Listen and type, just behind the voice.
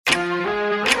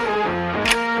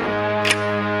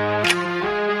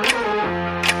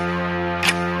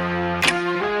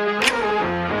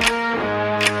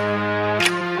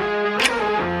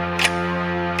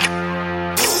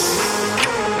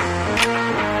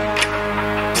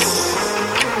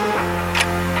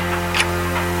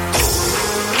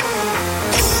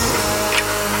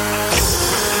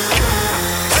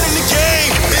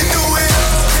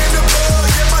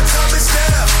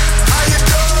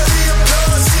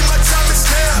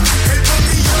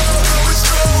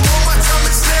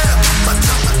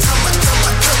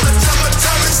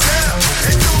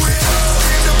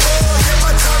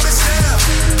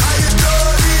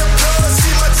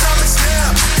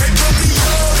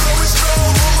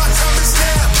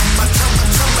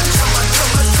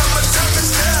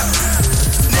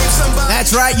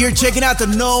right, you're checking out the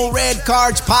No Red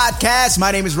Cards podcast.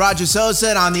 My name is Roger Sosa,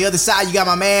 and on the other side, you got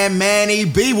my man, Manny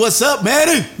B. What's up,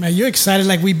 Manny? Man, you're excited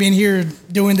like we've been here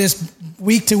doing this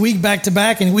week to week, back to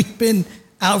back, and we've been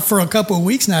out for a couple of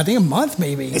weeks now. I think a month,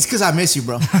 maybe. It's because I miss you,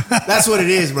 bro. That's what it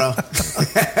is, bro.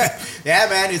 Yeah,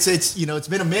 man, it's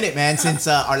been a minute, man, since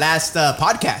our last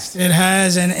podcast. It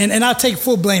has, and I'll take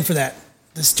full blame for that.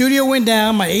 The studio went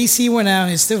down, my AC went out.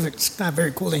 It's not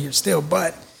very cool in here still,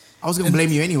 but I was going to blame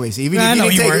you anyways. I know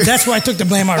you were. That's why I took the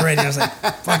blame already. I was like,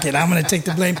 fuck it, I'm going to take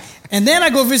the blame. And then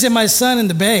I go visit my son in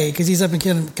the Bay because he's up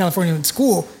in California in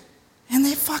school, and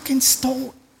they fucking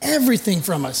stole everything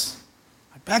from us.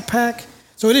 My backpack.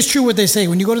 So it is true what they say.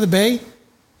 When you go to the Bay,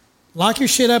 lock your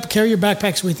shit up, carry your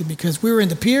backpacks with you, because we were in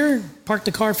the pier, parked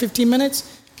the car 15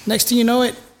 minutes. Next thing you know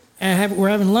it, we're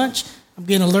having lunch. I'm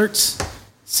getting alerts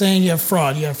saying you have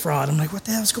fraud. I'm like, what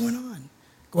the hell's going on?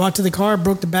 Go out to the car,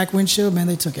 broke the back windshield. Man,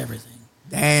 they took everything.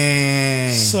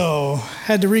 Dang. So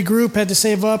had to regroup, had to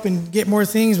save up and get more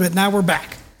things, but now we're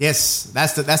back. Yes,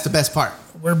 that's the best part.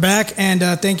 We're back, and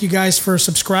thank you guys for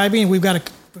subscribing. We've been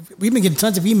getting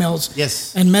tons of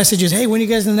emails and messages. Hey, when are you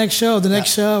guys in the next show?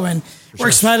 And we're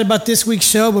excited about this week's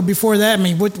show. But before that, I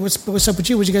mean, what's up with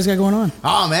you? What you guys got going on?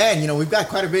 Oh, man, we've got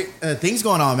quite a bit things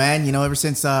going on, man. Ever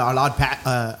since our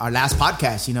last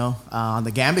podcast, on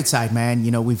the Gambit side, man,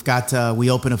 we've got, we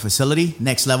opened a facility,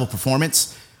 Next Level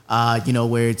Performance,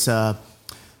 where it's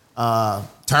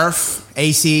turf,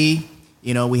 AC,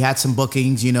 we had some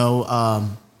bookings,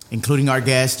 including our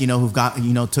guests, who've got,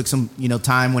 took some,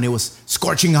 time when it was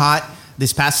scorching hot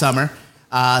this past summer.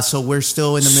 So we're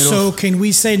still in the middle. So can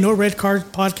we say No Red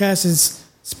Card Podcast is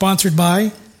sponsored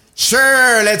by?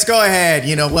 Sure, let's go ahead.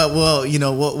 Yeah,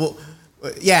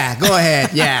 go ahead.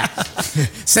 Yeah.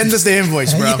 Send us the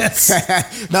invoice, bro.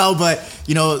 Yes. No, but,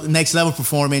 Next Level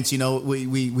Performance,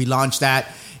 we launched that.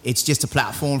 It's just a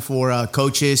platform for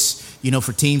coaches,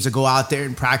 for teams to go out there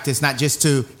and practice, not just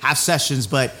to have sessions,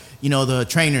 but the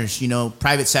trainers,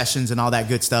 private sessions and all that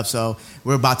good stuff. So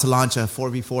we're about to launch a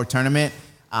 4v4 tournament.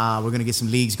 We're going to get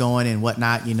some leagues going and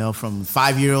whatnot, from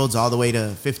 5-year-olds all the way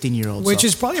to 15-year-olds. Which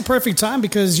is probably a perfect time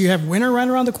because you have winter right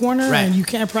around the corner and you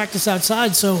can't practice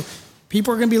outside. So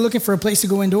people are going to be looking for a place to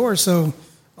go indoors. So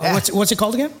what's it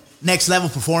called again? Next Level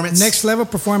Performance. Next Level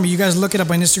Performance. You guys look it up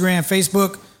on Instagram,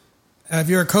 Facebook. If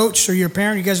you're a coach or you're a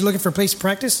parent, you guys are looking for a place to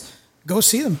practice, go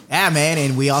see them. Yeah, man.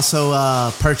 And we also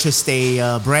purchased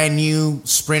a brand new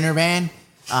Sprinter van,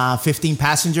 15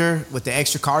 passenger with the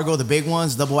extra cargo, the big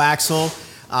ones, double axle.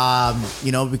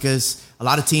 Because a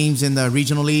lot of teams in the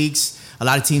regional leagues, a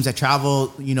lot of teams that travel,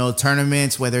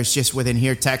 tournaments, whether it's just within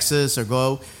here, Texas or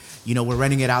go, we're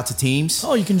renting it out to teams.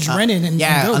 Oh, you can just rent it and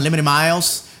go. Unlimited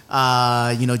miles.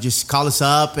 Just call us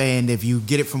up, and if you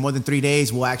get it for more than 3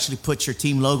 days, we'll actually put your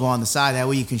team logo on the side. That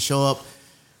way you can show up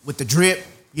with the drip,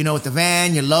 with the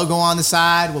van, your logo on the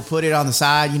side. We'll put it on the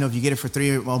side, if you get it for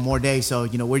 3 or more days. So,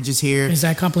 we're just here. Is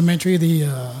that complimentary, the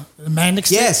magnet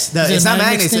stick? Yes. It's not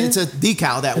magnet. It's a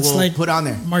decal that we'll put on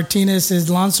there. Martinez's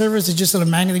lawn service. It's just a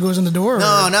magnet that goes in the door?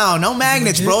 No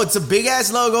magnets, bro. It's a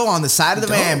big-ass logo on the side of the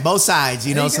van, both sides,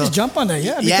 You guys jump on that,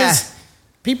 because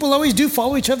people always do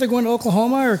follow each other going to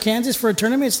Oklahoma or Kansas for a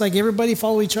tournament. It's like everybody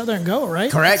follow each other and go, right?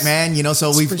 Correct, man.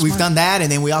 So we've done that,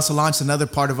 and then we also launched another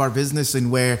part of our business in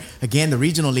where, again, the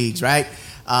regional leagues, right?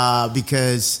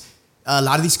 Because a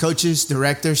lot of these coaches,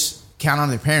 directors count on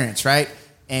their parents, right?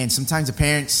 And sometimes the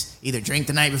parents either drink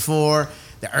the night before,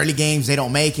 the early games, they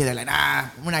don't make it. They're like,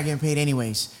 we're not getting paid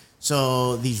anyways.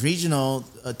 So these regional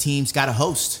teams got a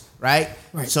host, right?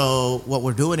 So what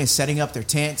we're doing is setting up their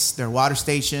tents, their water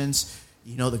stations,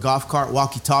 the golf cart,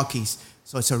 walkie-talkies.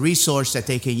 So it's a resource that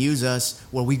they can use us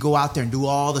where we go out there and do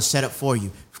all the setup for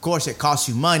you. Of course, it costs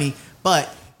you money, but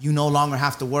you no longer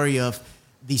have to worry of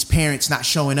these parents not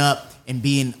showing up and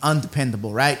being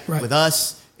undependable, right? With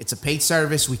us, it's a paid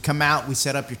service. We come out, we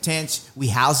set up your tents, we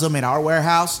house them at our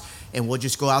warehouse, and we'll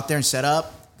just go out there and set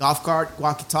up golf cart,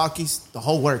 walkie-talkies, the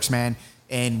whole works, man.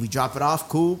 And we drop it off,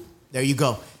 cool, there you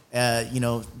go.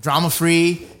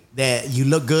 Drama-free, that you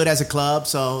look good as a club.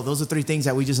 So those are 3 things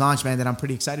that we just launched, man, that I'm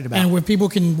pretty excited about. And where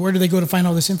do they go to find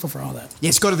all this info for all that?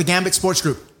 Yes, go to the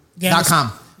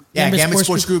gambitsportsgroup.com. Yeah,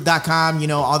 gambitsportsgroup.com.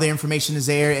 All the information is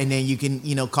there, and then you can,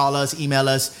 call us, email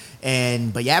us.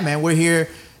 But yeah, man, we're here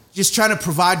just trying to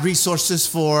provide resources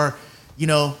for,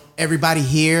 everybody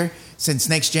here. Since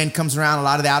Next Gen comes around, a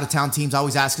lot of the out-of-town teams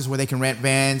always ask us where they can rent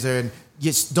vans or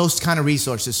just those kind of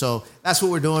resources. So that's what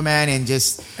we're doing, man.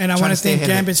 And I want to thank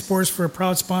Gambit Sports for a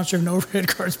proud sponsor of No Red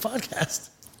Cards Podcast.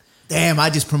 Damn, I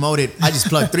just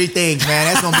plugged 3 things, man.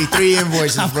 That's going to be 3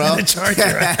 invoices, bro. I'm going to charge your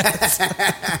ass.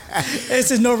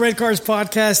 This is No Red Cards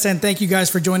Podcast, and thank you guys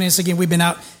for joining us again. We've been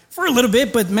out for a little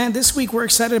bit, but man, this week we're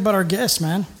excited about our guest,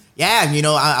 man. Yeah,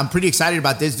 I'm pretty excited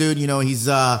about this dude. He's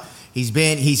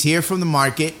here from the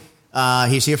market.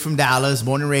 He's here from Dallas,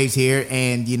 born and raised here,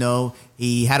 and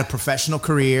he had a professional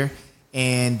career.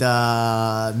 And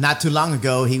not too long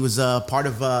ago, he was part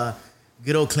of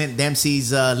good old Clint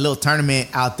Dempsey's little tournament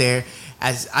out there.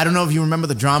 As I don't know if you remember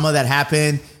the drama that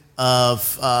happened of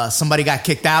somebody got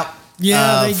kicked out.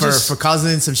 Yeah, for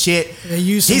causing some shit.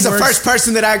 He's the first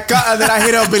person that I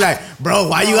hit up, be like, bro,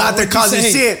 why you out there causing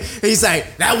shit? He's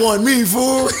like, that wasn't me,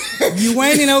 fool. You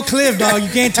ain't in Oak Cliff, dog. You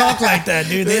can't talk like that,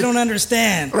 dude. They don't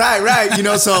understand. Right.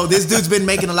 So this dude's been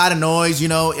making a lot of noise. He's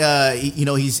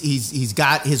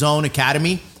got his own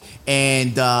academy,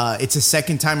 and it's his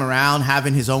second time around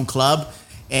having his own club.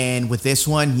 And with this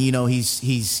one,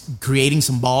 he's creating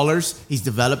some ballers. He's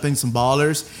developing some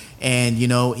ballers. And,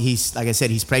 he's, like I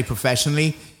said, he's played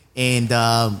professionally. And,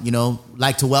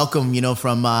 like to welcome,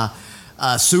 from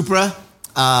Supra,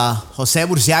 Jose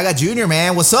Burciaga Jr.,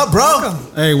 man. What's up, bro?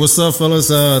 Welcome. Hey, what's up, fellas?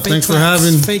 Thanks for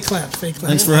having me. Fake clap.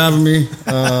 Thanks for having me.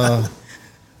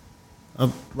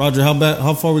 Roger,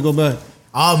 how far we go back?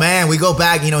 Oh, man, we go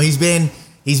back.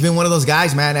 He's been one of those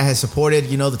guys, man, that has supported,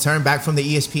 the turn back from the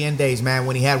ESPN days, man,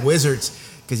 when he had Wizards,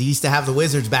 because he used to have the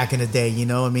Wizards back in the day,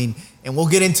 and we'll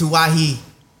get into why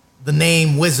the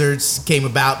name Wizards came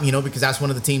about, because that's one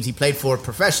of the teams he played for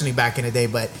professionally back in the day.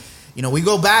 But, we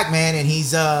go back, man, and he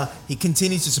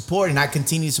continues to support, and I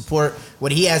continue to support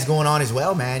what he has going on as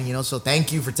well, man, so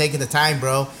thank you for taking the time,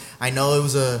 bro. I know it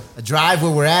was a drive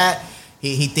where we're at.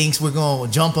 He thinks we're going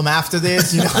to jump him after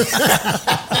this,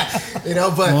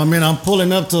 but well, I'm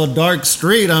pulling up to a dark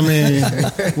street.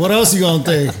 What else you going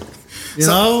to think?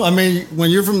 When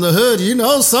you're from the hood,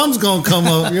 something's going to come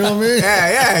up, you know what I mean?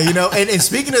 Yeah, and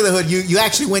speaking of the hood, you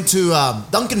actually went to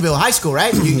Duncanville High School,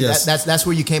 right? Yes. That's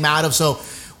where you came out of. So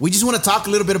we just want to talk a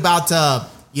little bit about,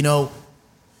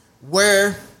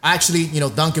 where actually,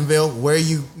 Duncanville, where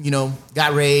you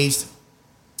got raised,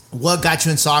 what got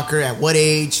you in soccer, at what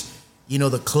age,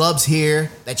 the clubs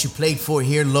here that you played for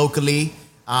here locally,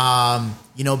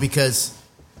 because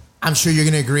I'm sure you're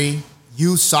going to agree,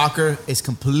 youth soccer is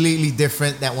completely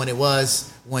different than when it was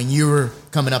when you were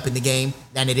coming up in the game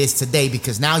than it is today,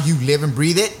 because now you live and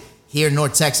breathe it here in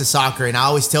North Texas soccer. And I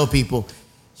always tell people,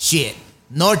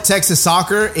 North Texas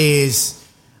soccer is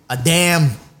a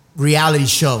damn reality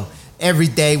show every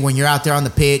day when you're out there on the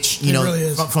pitch,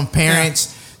 really from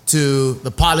parents to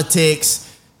the politics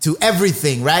to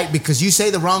everything, right? Because you say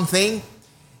the wrong thing,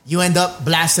 you end up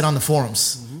blasted on the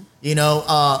forums.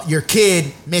 Mm-hmm. Your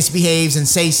kid misbehaves and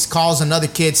calls another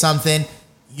kid something,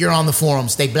 you're on the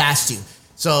forums, they blast you.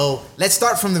 So let's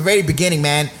start from the very beginning,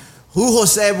 man. Who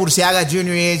Jose Burciaga Jr.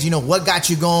 is, what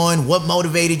got you going, what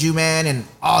motivated you, man, and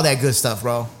all that good stuff,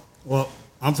 bro. Well,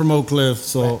 I'm from Oak Cliff,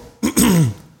 so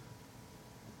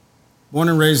born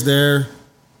and raised there.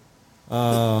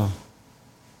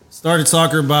 Started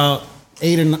soccer about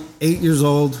 8 years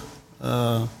old.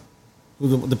 The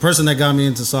person that got me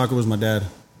into soccer was my dad.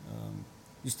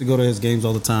 Used to go to his games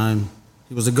all the time.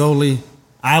 He was a goalie.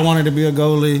 I wanted to be a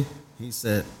goalie. He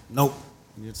said, nope,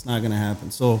 it's not going to happen.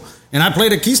 So, and I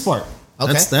played at Keys Park.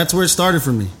 Okay. That's where it started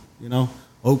for me.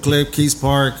 Oak Cliff, Keys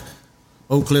Park,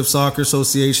 Oak Cliff Soccer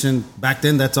Association. Back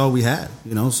then, that's all we had.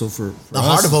 So for the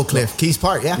heart of Oak Cliff, Keys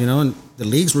Park, yeah. And the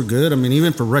leagues were good.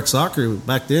 Even for rec soccer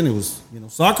back then, it was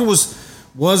soccer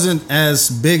wasn't as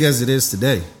big as it is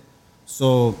today.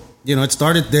 So, it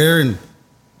started there, and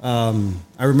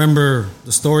I remember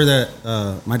the story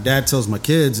that my dad tells my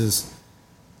kids is,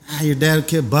 your dad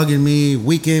kept bugging me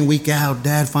week in, week out,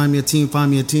 Dad, find me a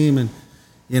team. And,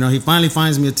 he finally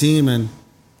finds me a team, and,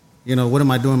 what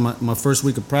am I doing? My first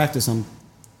week of practice, I'm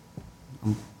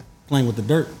playing with the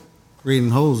dirt,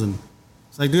 creating holes, and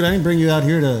it's like, dude, I didn't bring you out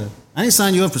here I didn't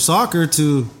sign you up for soccer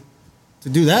to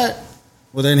do that.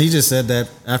 Well, then he just said that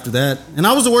after that. And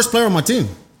I was the worst player on my team.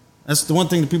 That's the one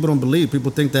thing that people don't believe.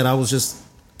 People think that I was just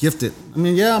gifted. I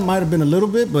might have been a little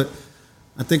bit, but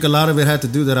I think a lot of it had to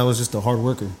do that I was just a hard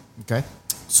worker. Okay.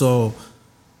 So,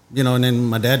 and then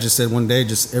my dad just said one day,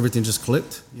 everything just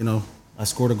clicked. I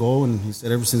scored a goal, and he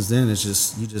said ever since then, it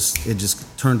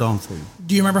just turned on for you.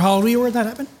 Do you remember how old you were when that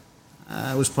happened?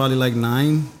 I was probably like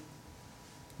 9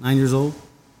 years old.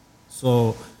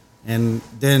 So, and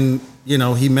then,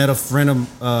 he met a friend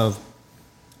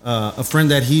a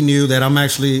friend that he knew that I'm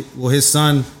actually, his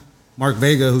son, Mark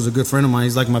Vega, who's a good friend of mine,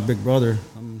 he's like my big brother.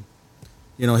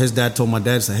 His dad told my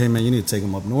dad, said, hey, man, you need to take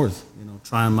him up north,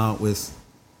 try him out with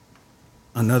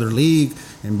another league.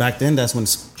 And back then, that's when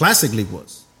Classic League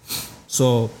was.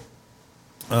 So,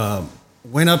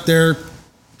 went up there,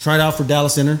 tried out for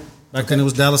Dallas Center. Back then, it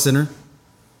was Dallas Center.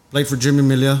 Played for Jimmy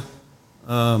Milla.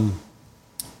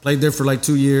 Played there for like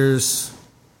 2 years.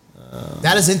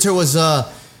 Dallas Inter was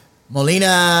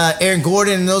Molina, Aaron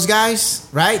Gordon, and those guys,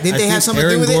 right? Didn't they have something to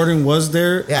do with it? Aaron Gordon was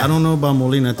there. Yeah. I don't know about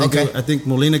Molina. I think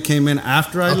Molina came in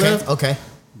after I left. Okay.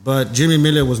 But Jimmy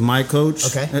Miller was my coach.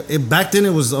 Okay. Back then,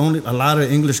 it was only a lot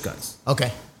of English guys.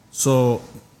 Okay. So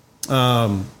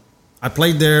I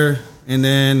played there, and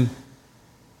then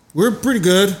we were pretty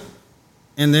good.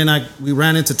 And then we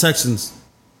ran into Texans.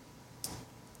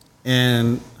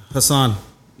 And Hassan,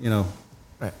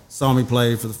 right, saw me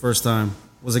play for the first time.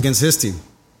 Was against his team.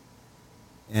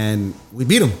 And we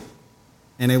beat them.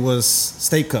 And it was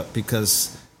State Cup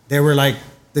because they were like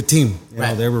the team.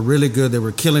 Right. They were really good. They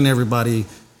were killing everybody.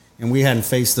 And we hadn't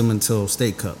faced them until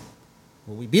State Cup.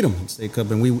 Well, we beat them in State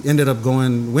Cup. And we ended up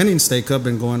winning State Cup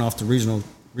and going off to regional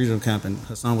camp. And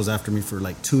Hassan was after me for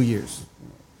like 2 years.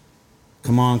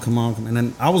 Come on. And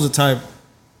then I was the type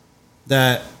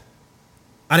that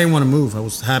I didn't want to move. I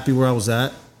was happy where I was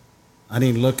at. I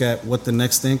didn't look at what the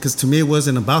next thing, because to me it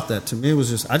wasn't about that. To me it was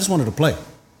just, I just wanted to play.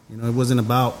 It wasn't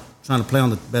about trying to play on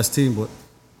the best team. But,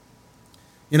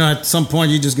 at some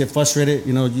point you just get frustrated.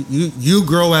 You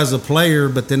grow as a player,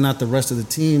 but then not the rest of the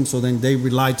team. So then they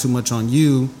rely too much on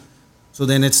you. So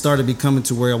then it started becoming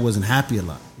to where I wasn't happy a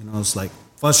lot. It's like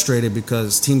frustrated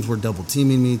because teams were double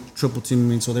teaming me, triple teaming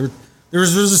me. So there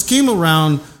was a scheme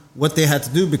around what they had to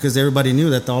do because everybody knew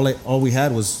that all we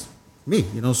had was me,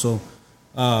 So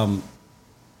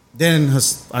then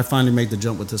I finally made the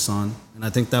jump with Hassan, and I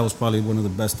think that was probably one of the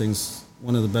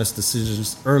best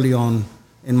decisions early on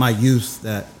in my youth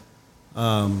that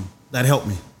helped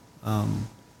me.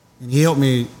 And he helped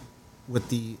me with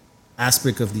the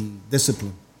aspect of the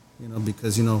discipline,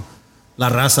 because La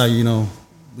Raza,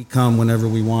 we come whenever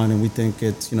we want, and we think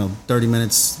it's 30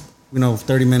 minutes.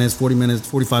 30 minutes, 40 minutes,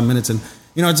 45 minutes. And,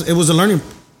 it was a learning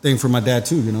thing for my dad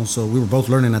too, so we were both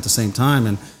learning at the same time.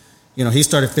 And, he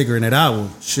started figuring it out.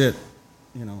 Well, shit,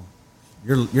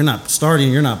 you're not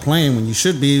starting, you're not playing when you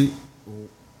should be.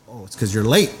 Oh, it's because you're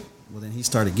late. Well, then he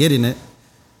started getting it,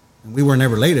 and we were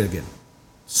never late again.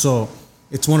 So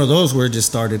it's one of those where it just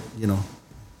started,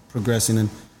 progressing. And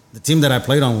the team that I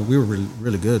played on, we were really,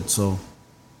 really good. So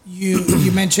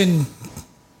you mentioned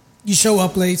you show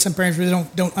up late. Some parents really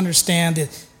don't understand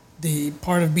the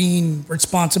part of being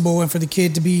responsible and for the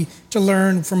kid to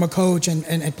learn from a coach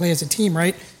and play as a team,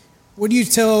 right? What do you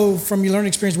tell, from your learning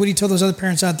experience, what do you tell those other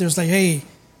parents out there? It's like, hey,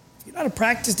 if you're not at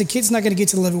practice, the kid's not going to get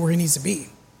to the level where he needs to be.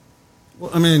 Well,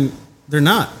 they're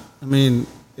not.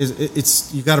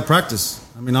 It's you got to practice.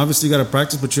 Obviously you got to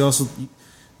practice, but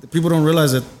the people don't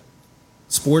realize that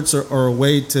sports are a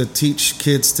way to teach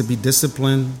kids to be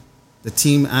disciplined, the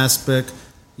team aspect,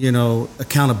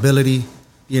 accountability.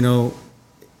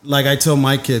 Like I tell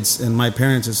my kids and my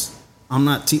parents is, I'm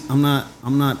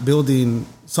not building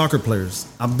soccer players.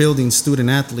 I'm building student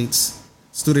athletes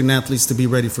to be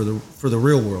ready for the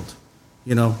real world.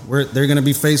 They're going to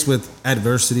be faced with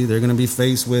adversity. They're going to be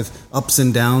faced with ups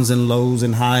and downs and lows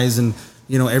and highs and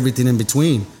everything in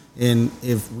between. And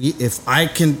if I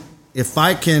can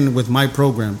with my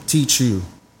program teach you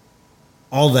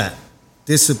all that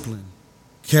discipline,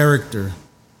 character,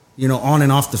 on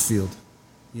and off the field,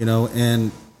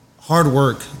 and hard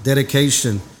work,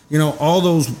 dedication, all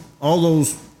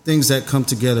those things that come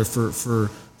together for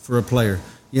a player,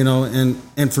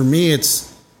 and for me,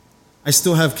 I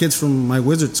still have kids from my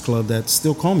Wizards club that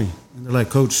still call me and they're like,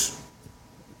 Coach,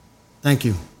 thank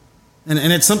you. And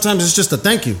it's sometimes it's just a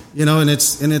thank you, and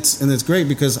it's great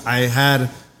because I had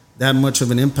that much of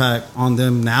an impact on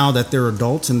them now that they're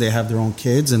adults and they have their own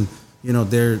kids and,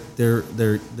 they're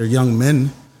young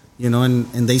men,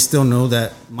 and they still know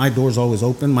that my door's always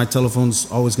open. My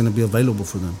telephone's always going to be available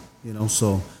for them,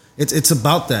 so it's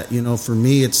about that, for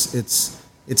me,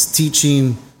 it's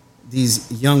teaching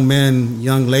these young men,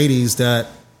 young ladies that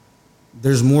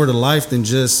there's more to life than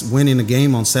just winning a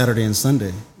game on Saturday and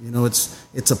Sunday.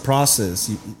 It's a process,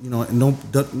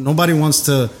 nobody wants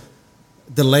to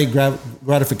delay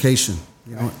gratification.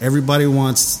 Everybody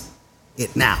wants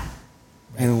it now.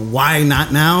 And why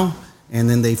not now? And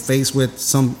then they face with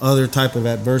some other type of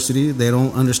adversity. They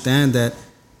don't understand that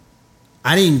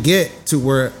I didn't get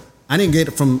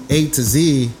from A to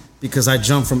Z because I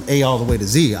jumped from A all the way to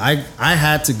Z. I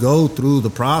had to go through the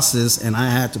process and I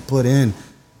had to put in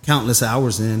countless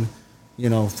hours in,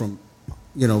 from,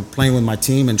 playing with my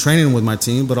team and training with my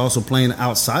team, but also playing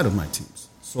outside of my teams.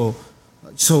 So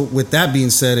with that being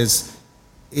said,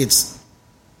 it's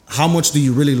how much do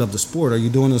you really love the sport? Are you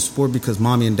doing the sport because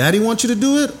mommy and daddy want you to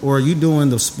do it? Or are you doing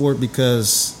the sport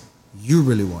because you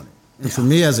really want it? And for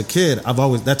me as a kid,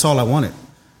 that's all I wanted.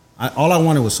 all I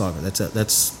wanted was soccer.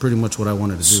 That's pretty much what I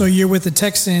wanted to do. So you're with the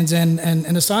Texans, and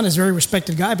Hassan is a very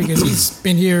respected guy because he's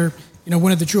been here,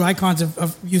 one of the true icons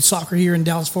of youth soccer here in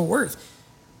Dallas-Fort Worth.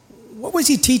 What was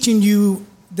he teaching you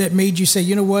that made you say,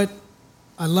 you know what,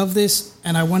 I love this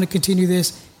and I want to continue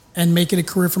this and make it a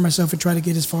career for myself and try to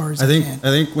get as far as I can? I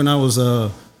think when I was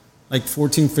like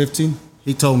 14, 15,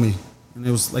 he told me, and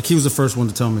it was like he was the first one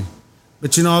to tell me.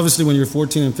 But obviously when you're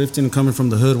 14 and 15 and coming from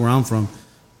the hood where I'm from,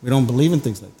 we don't believe in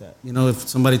things like that. If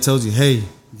somebody tells you, hey,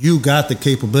 you got the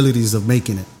capabilities of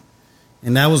making it.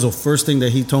 And that was the first thing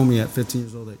that he told me at 15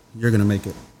 years old, that you're going to make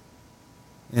it.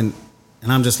 And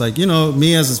I'm just like,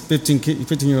 me as a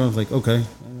 15-year-old, I'm like, okay,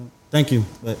 thank you.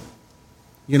 But,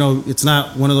 it's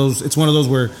not one of those, it's one of those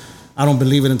where I don't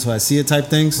believe it until I see it type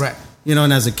things. Right.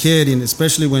 And as a kid, and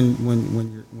especially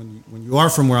when you are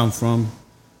from where I'm from,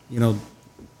 you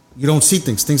don't see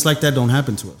things like that don't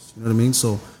happen to us. You know what I mean?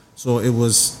 So it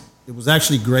was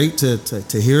actually great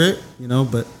to hear it,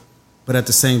 but at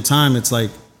the same time, it's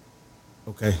like,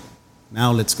 okay,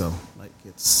 now let's go. Like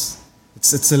it's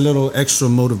a little extra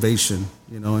motivation,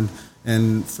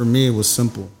 and for me it was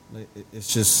simple.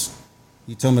 It's just,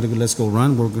 you tell me to go, let's go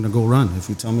run, we're gonna go run. If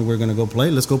you tell me we're gonna go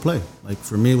play, let's go play. Like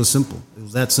for me it was simple. It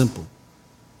was that simple,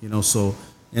 So,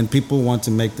 and people want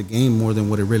to make the game more than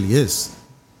what it really is.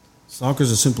 Soccer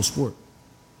is a simple sport.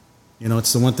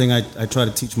 It's the one thing I try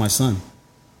to teach my son.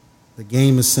 The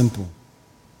game is simple.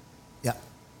 Yeah.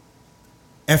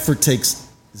 Effort takes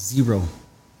zero.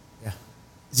 Yeah.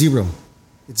 Zero.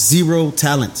 It's zero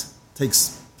talent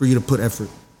takes for you to put effort,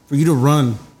 for you to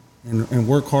run and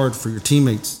work hard for your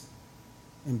teammates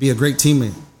and be a great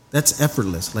teammate. That's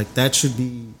effortless. Like that should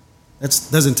be,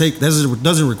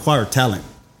 doesn't require talent,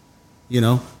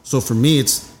 So for me,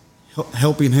 it's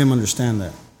helping him understand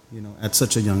that, at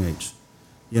such a young age,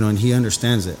 and he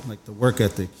understands it. Like the work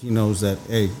ethic, he knows that,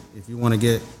 hey, if you want to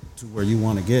get to where you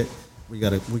want to get, we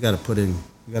gotta put in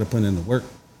the work,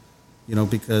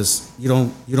 because you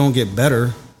don't get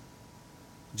better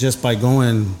just by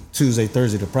going Tuesday,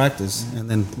 Thursday to practice and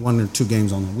then 1 or 2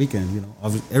 games on the weekend.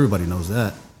 Everybody knows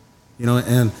that,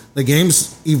 and the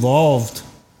game's evolved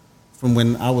from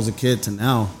when I was a kid to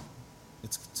now.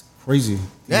 It's crazy.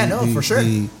 Yeah, for sure.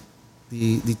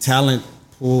 The talent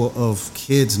pool of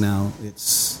kids now,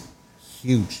 it's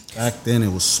huge. Back then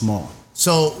it was small.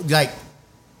 So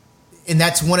and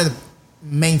that's one of the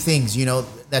main things,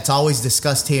 that's always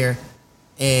discussed here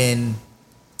in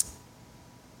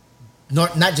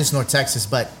not just North Texas,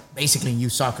 but basically in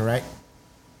youth soccer, right?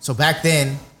 So back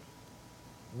then,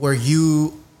 were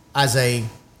you as a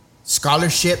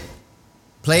scholarship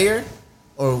player,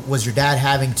 or was your dad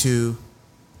having to,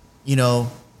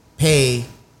 pay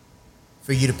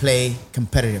for you to play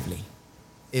competitively,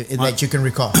 that you can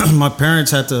recall? My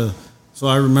parents had to. So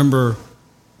I remember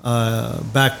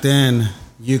back then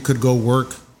you could go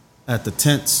work at the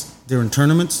tents during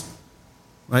tournaments,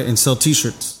 right, and sell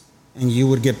T-shirts, and you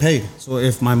would get paid. So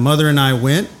if my mother and I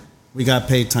went, we got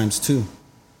paid ×2.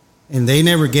 And they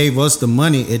never gave us the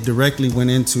money. It directly went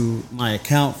into my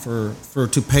account for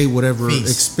to pay whatever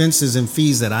expenses and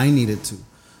fees that I needed to.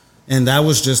 And that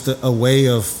was just a way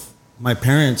of my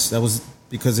parents. That was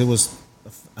because it was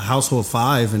a household of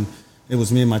 5, and it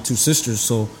was me and my 2 sisters.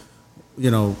 So,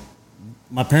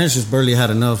 my parents just barely had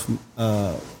enough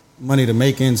money to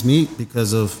make ends meet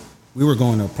because we were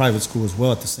going to private school as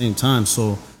well at the same time.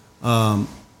 So, it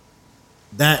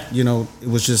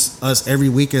was just us every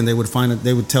weekend. They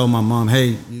would tell my mom,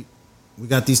 hey, we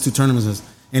got these 2 tournaments.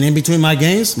 And in between my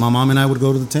games, my mom and I would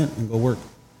go to the tent and go work.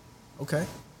 Okay.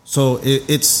 So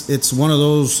it's one of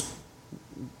those,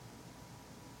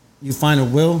 you find a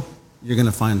will, you're going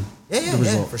to find the result.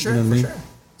 Yeah, for sure, sure.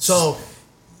 So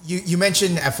you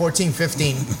mentioned at 14,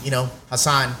 15,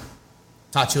 Hassan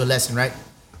taught you a lesson, right?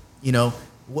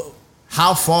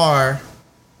 How far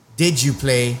did you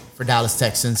play for Dallas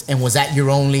Texans, and was that your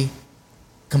only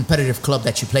competitive club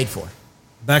that you played for?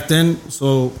 Back then,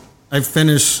 so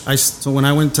when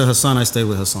I went to Hassan, I stayed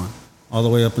with Hassan all the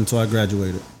way up until I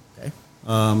graduated. Okay.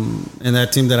 And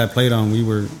that team that I played on,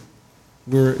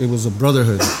 it was a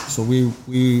brotherhood. So we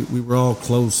were all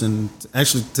close, and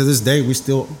actually to this day we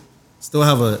still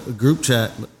have a group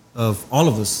chat of all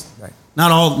of us. Right.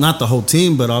 Not the whole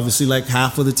team, but obviously like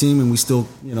half of the team, and we still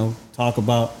talk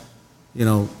about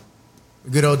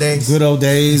good old days. Good old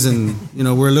days, and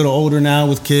we're a little older now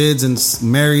with kids and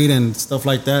married and stuff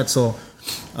like that. So,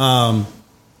 it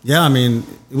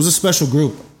was a special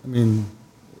group. And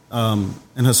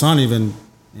Hassan even,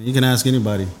 and you can ask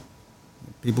anybody.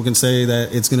 People can say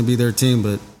that it's going to be their team,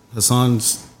 but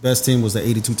Hassan's best team was the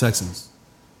 '82 Texans.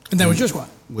 And that was your squad?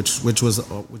 Which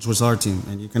was our team.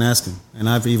 And you can ask him. And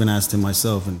I've even asked him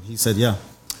myself, and he said, yeah.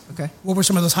 Okay. What were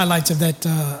some of those highlights of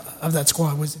that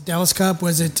squad? Was it Dallas Cup?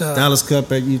 Was it Dallas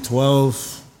Cup at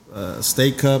U12,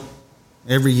 State Cup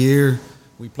every year.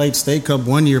 We played State Cup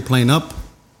one year playing up,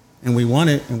 and we won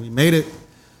it, and we made it.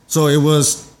 So it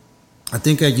was, I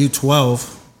think at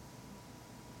U12,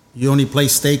 you only play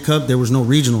State Cup. There was no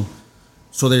regional.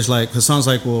 So there's like, Hassan's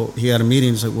like, well, he had a meeting.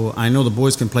 He's like, well, I know the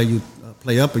boys can play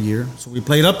up a year. So we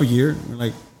played up a year. We're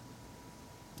like,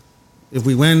 if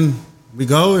we win, we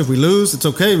go. If we lose, it's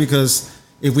okay, because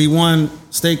if we won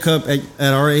State Cup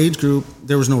at our age group,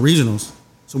 there was no regionals.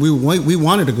 So we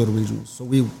wanted to go to regionals. So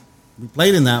we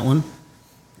played in that one,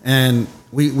 and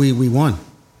we won.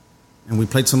 And we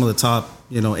played some of the top,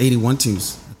 81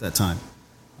 teams at that time.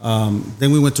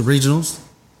 Then we went to regionals.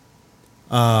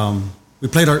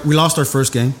 We lost our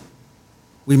first game.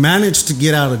 We managed to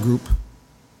get out of the group,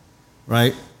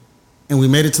 right? And we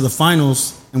made it to the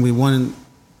finals, and we won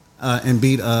and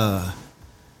beat a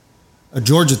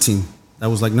Georgia team that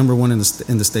was like number one in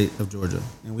the state of Georgia,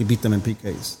 and we beat them in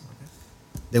PKs.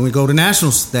 Okay. Then we go to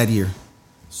nationals that year.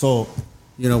 So,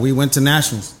 we went to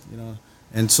nationals,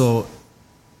 and so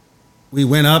we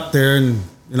went up there, and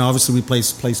obviously we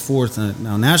placed fourth.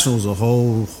 Now nationals was a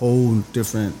whole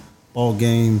different ball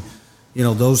game.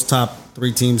 Those top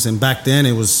three teams, and back then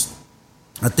it was,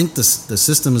 I think the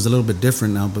system is a little bit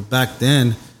different now, but back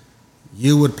then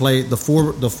you would play, the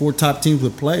four top teams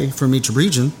would play from each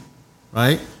region,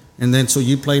 right? And then so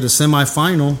you played a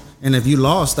semifinal, and if you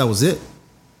lost, that was it.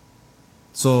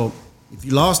 So if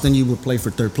you lost, then you would play for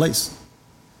third place.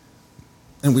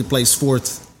 And we placed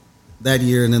fourth that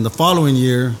year, and then the following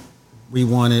year we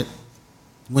won it,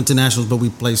 went to nationals, but we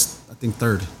placed, I think,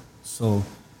 third. So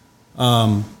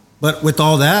but with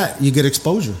all that, you get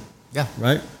exposure. Yeah.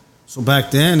 Right? So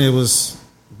back then it was,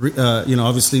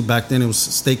 obviously back then it was,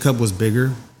 State Cup was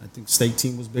bigger. I think state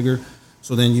team was bigger.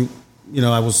 So then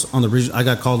I was on the region. I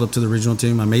got called up to the regional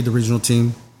team. I made the regional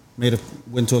team.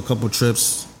 Went to a couple of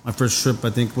trips. My first trip, I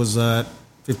think, was at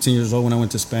 15 years old when I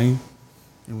went to Spain,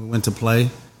 and we went to play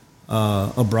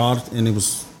abroad, and it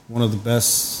was one of the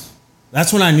best.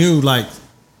 That's when I knew, like,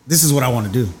 this is what I want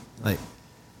to do. Like,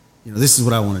 this is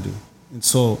what I want to do. And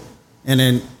so, and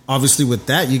then obviously with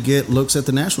that, you get looks at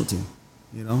the national team,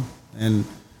 And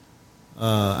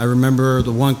I remember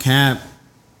the one camp,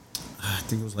 I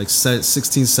think it was like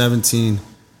 16, 17.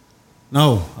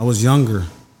 No, I was younger.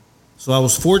 So I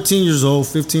was 14 years old,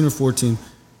 15 or 14.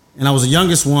 And I was the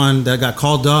youngest one that got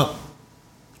called up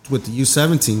with the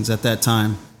U17s at that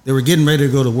time. They were getting ready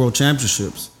to go to World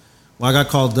Championships. Well, I got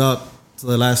called up to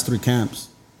the last three camps.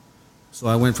 So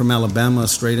I went from Alabama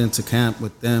straight into camp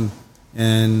with them.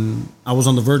 And I was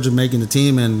on the verge of making the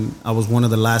team, and I was one of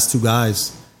the last two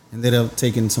guys. And they'd have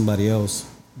taken somebody else.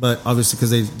 But obviously,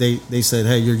 because they said,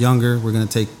 hey, you're younger, we're going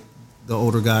to take the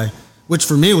older guy. Which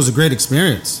for me was a great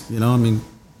experience.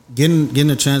 Getting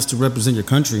a chance to represent your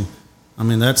country,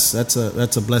 that's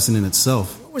a blessing in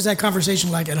itself. What was that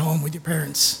conversation like at home with your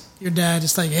parents? Your dad,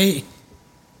 it's like, hey,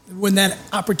 when that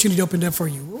opportunity opened up for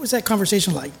you, what was that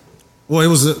conversation like? Well, it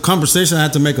was a conversation. I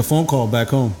had to make a phone call back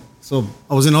home. So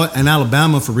I was in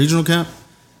Alabama for regional camp.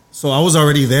 So I was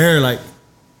already there like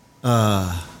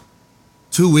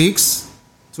 2 weeks,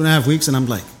 2.5 weeks, and I'm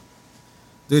like,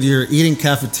 dude, you're eating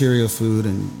cafeteria food,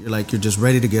 and you're just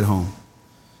ready to get home.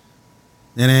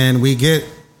 And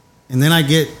then I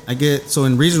get, so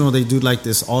in regional they do like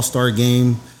this all-star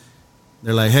game.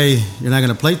 They're like, hey, you're not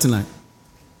going to play tonight.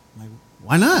 I'm like,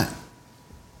 why not?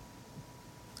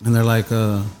 And they're like,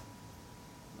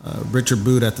 Richard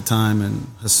Boot at the time, and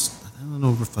I don't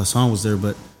know if Hassan was there,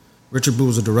 but Richard Boot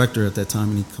was a director at that time,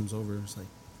 and he comes over and it's like,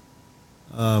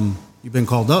 you've been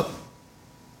called up.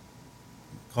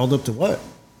 Called up to what?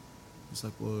 He's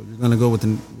like, well, you're going to go with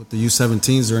the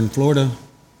U17s. They're in Florida.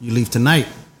 You leave tonight.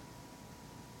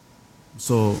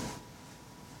 So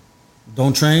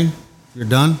don't train. You're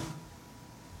done.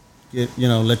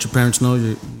 Let your parents know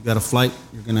you got a flight.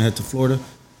 You're going to head to Florida,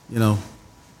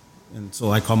 And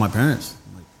so I called my parents.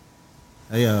 I'm like,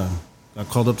 hey, got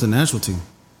called up to the national team.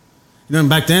 And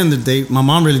back then, my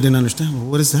mom really didn't understand.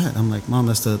 Well, what is that? I'm like, Mom,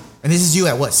 that's the... And this is you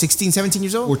at what, 16, 17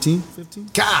 years old? 14, 15.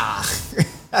 God!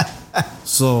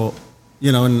 So,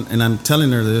 and I'm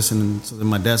telling her this, and so then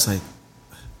my dad's like,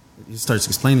 he starts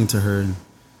explaining to her and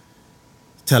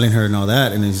telling her and all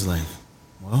that, and he's like,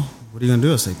 well, what are you going to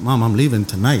do? I was like, Mom, I'm leaving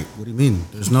tonight. What do you mean?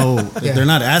 There's no... yeah. They're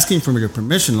not asking for your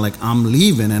permission. Like, I'm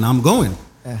leaving and I'm going.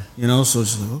 Yeah. So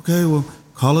she's like, okay, well,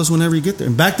 call us whenever you get there.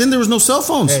 And back then, there was no cell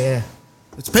phones. Yeah.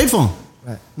 It's payphone.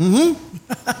 Right.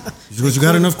 Mm-hmm. She goes, you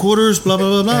got enough quarters, blah, blah,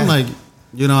 blah, blah. I'm like,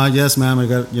 Yes, ma'am, I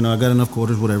got enough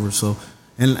quarters, whatever. So,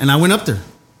 and I went up there.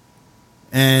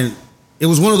 And it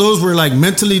was one of those where, like,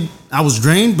 mentally I was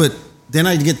drained, but then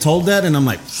I get told that, and I'm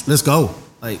like, let's go.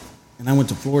 Like, and I went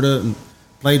to Florida and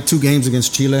played 2 games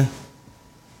against Chile.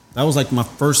 That was like my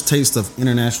first taste of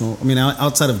international. I mean,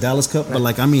 outside of Dallas Cup, right. But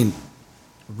like, I mean,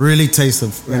 really taste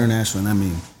of international. And I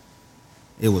mean,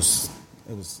 it was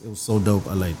so dope.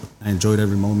 I enjoyed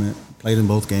every moment. Played in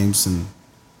both games, and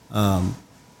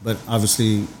but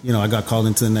obviously, I got called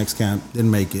into the next camp.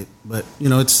 Didn't make it, but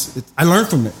I learned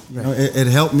from it. It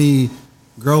helped me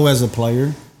grow as a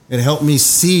player. It helped me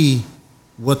see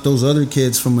what those other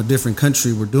kids from a different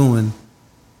country were doing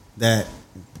that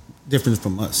different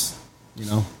from us.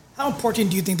 How important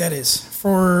do you think that is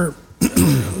for,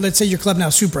 let's say, your club now,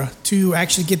 Supra, to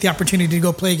actually get the opportunity to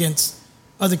go play against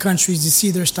other countries, to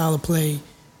see their style of play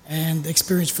and the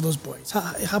experience for those boys?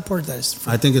 How important that is?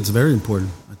 I think it's very important.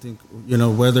 I think,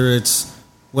 whether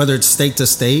it's state to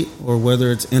state or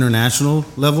whether it's international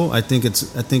level, I think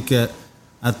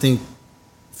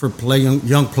for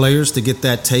young players to get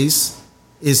that taste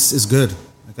is good.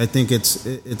 Like, I think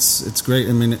it's great.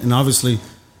 I mean, and obviously,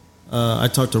 I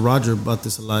talk to Roger about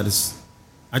this a lot.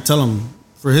 I tell him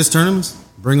for his tournaments,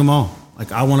 bring them all.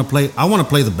 Like, I want to play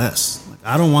the best. Like,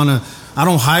 I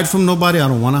don't hide from nobody. I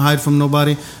don't want to hide from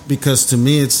nobody, because to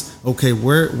me it's okay.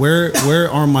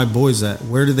 Where are my boys at?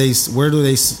 Where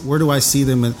do I see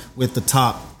them with the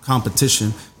top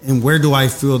competition, and where do I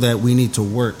feel that we need to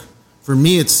work? For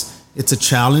me, it's a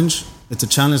challenge. It's a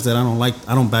challenge that I don't like.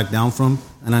 I don't back down from,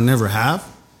 and I never have.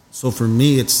 So for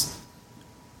me, it's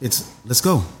let's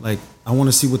go. Like, I want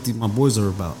to see what my boys are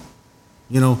about,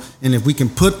 and if we can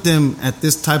put them at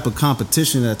this type of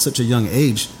competition at such a young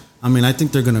age, I mean, I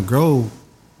think they're going to grow.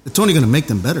 It's only going to make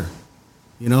them better,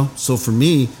 So for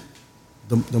me,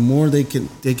 the more they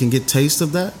can get taste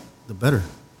of that, the better.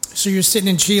 So you're sitting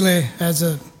in Chile as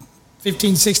a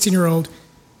 15, 16-year-old,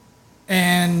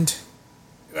 and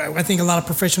I think a lot of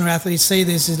professional athletes say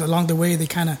this is along the way,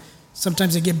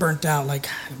 sometimes they get burnt out. Like,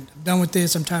 I'm done with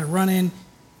this, I'm tired of running.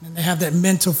 And they have that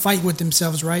mental fight with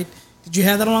themselves, right? Did you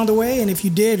have that along the way? And if you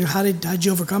did, how'd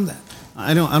you overcome that?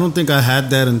 I don't think I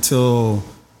had that until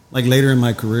like later in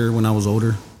my career when I was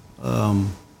older.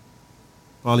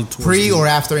 Probably pre or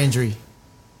after injury?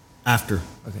 After.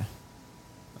 Okay.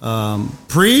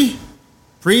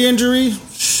 Pre-injury,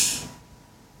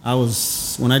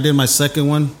 when I did my second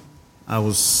one, I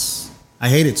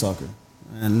hated soccer.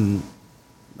 And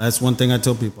that's one thing I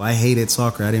tell people. I hated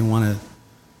soccer. I didn't want to.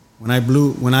 When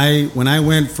I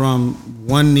went from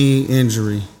one knee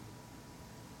injury,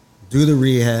 do the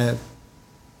rehab,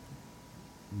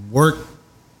 work,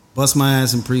 bust my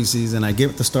ass in preseason, I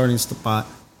get the starting spot,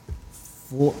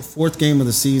 fourth game of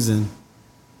the season,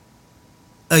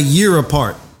 a year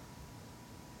apart,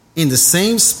 in the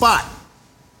same spot,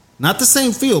 not the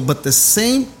same field, but the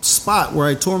same spot where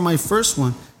I tore my first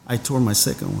one, I tore my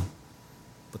second one.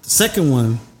 But the second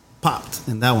one popped,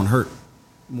 and that one hurt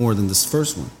more than this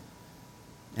first one.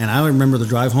 And I remember the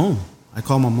drive home. I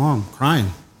called my mom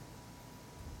crying.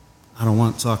 I don't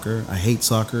want soccer. I hate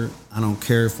soccer. I don't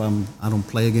care if I don't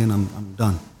play again. I'm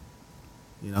done.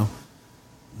 No,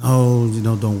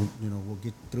 don't. We'll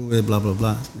get through it. Blah blah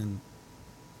blah.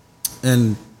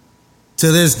 And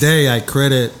to this day, I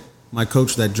credit my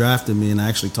coach that drafted me, and I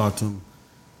actually talked to him.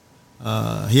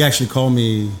 He actually called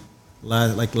me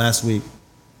last week.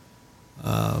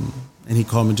 And he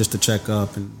called me just to check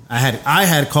up, and I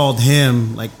had called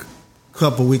him like a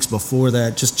couple weeks before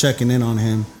that, just checking in on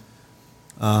him,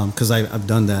 because I've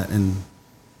done that, and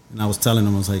I was telling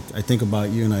him, I was like, I think about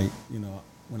you, and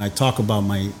when I talk about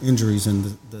my injuries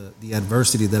and the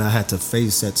adversity that I had to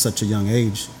face at such a young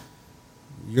age,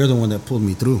 you're the one that pulled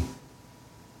me through.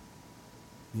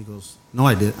 He goes, no,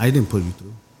 I didn't pull you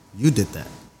through. You did that.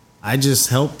 I just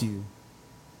helped you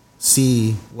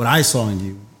see what I saw in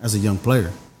you as a young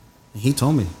player. And he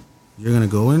told me, you're going to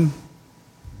go in,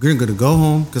 you're going to go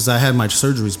home, because I had my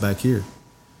surgeries back here.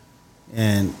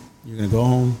 And you're going to go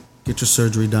home, get your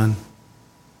surgery done,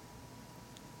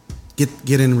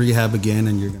 get in rehab again,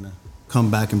 and you're going to come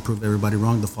back and prove everybody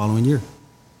wrong the following year.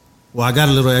 Well, I got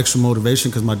a little extra motivation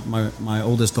because my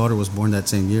oldest daughter was born that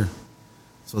same year.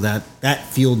 So that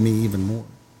fueled me even more.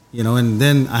 And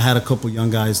then I had a couple young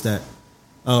guys that,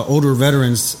 older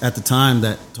veterans at the time,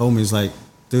 that told me, he's like,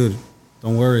 dude,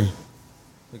 don't worry.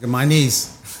 Look at my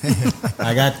knees.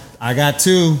 I got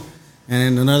 2,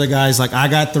 and another guy's like, I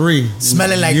got 3.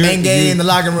 Smelling like Bengay in the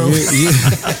locker room.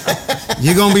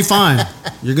 You're gonna be fine.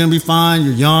 You're gonna be fine.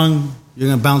 You're young. You're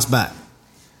gonna bounce back.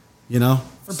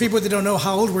 For people that don't know,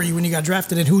 how old were you when you got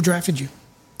drafted, and who drafted you?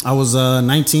 I was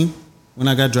 19 when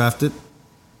I got drafted.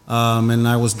 and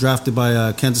I was drafted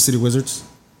by Kansas City Wizards.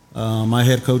 My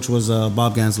head coach was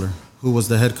Bob Gansler, who was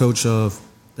the head coach of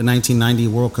the 1990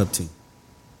 World Cup team.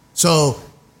 So,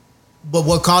 but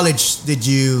what college did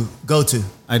you go to?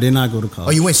 I did not go to college.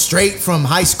 Oh, you went straight from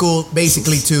high school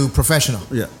basically to professional?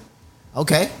 Yeah.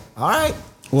 Okay. All right.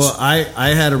 Well, I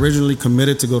had originally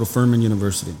committed to go to Furman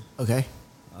University. Okay.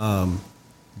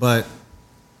 But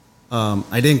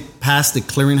I didn't pass the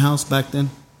clearinghouse back then.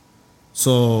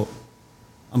 So,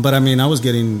 but I mean, I was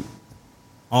getting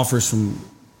offers from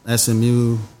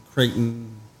SMU,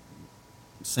 Creighton,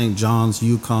 St. John's,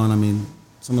 UConn. I mean,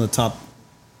 some of the top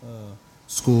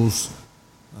schools,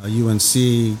 UNC.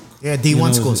 Yeah,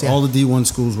 D1 schools. Yeah. All the D1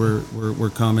 schools were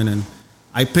coming, and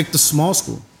I picked a small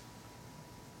school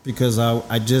because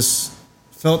I just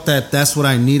felt that that's what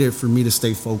I needed for me to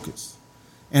stay focused.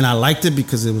 And I liked it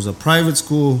because it was a private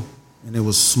school, and it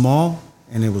was small,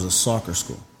 and it was a soccer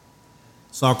school.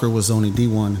 Soccer was only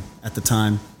D1 at the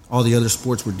time. All the other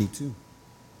sports were D2.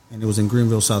 And it was in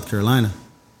Greenville, South Carolina.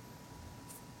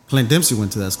 Clint Dempsey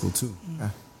went to that school too. Yeah.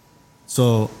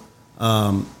 So,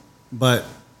 but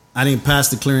I didn't pass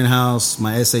the clearinghouse,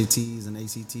 my SATs and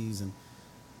ACTs, and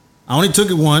I only took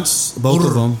it once, both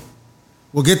of them.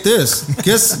 Well, get this.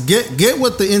 Get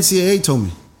what the NCAA told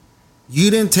me. You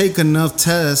didn't take enough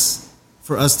tests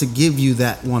for us to give you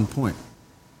that 1 point.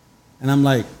 And I'm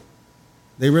like,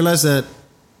 they realized that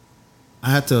I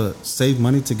had to save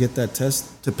money to get that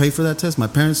test, to pay for that test. My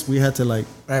parents, we had to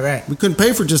Right. we couldn't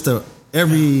pay for just a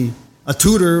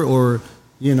tutor or,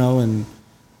 and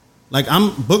like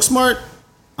I'm book smart,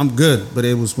 I'm good. But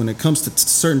it was when it comes to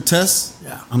certain tests,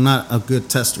 I'm not a good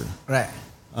tester. Right.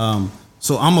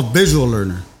 So I'm a visual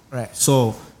learner. Right.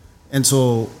 So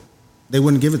they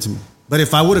wouldn't give it to me. But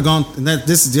if I would have gone, and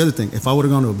this is the other thing, if I would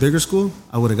have gone to a bigger school,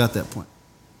 I would have got that point.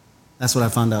 That's what I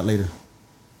found out later.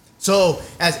 So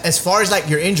as far as like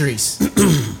your injuries,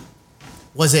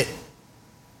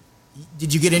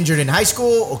 did you get injured in high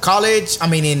school or college? I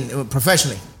mean, in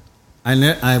professionally. I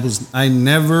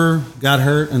never got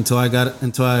hurt until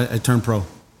I turned pro.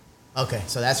 Okay,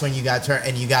 so that's when you got turned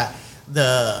and you got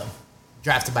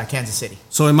drafted by Kansas City.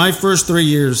 So in my first 3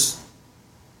 years,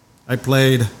 I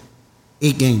played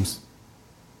 8 games,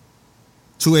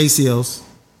 2 ACLs,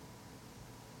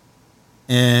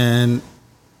 and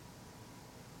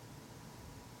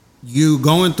you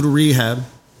going through rehab,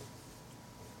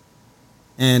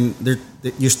 and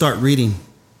you start reading.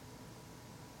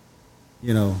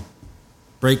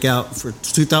 Breakout for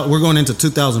 2000. We're going into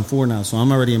 2004 now, so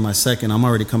I'm already in my second. I'm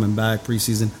already coming back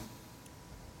preseason.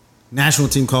 National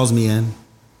team calls me in,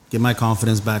 get my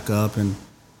confidence back up, and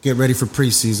get ready for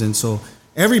preseason. So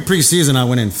every preseason I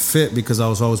went in fit because I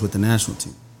was always with the national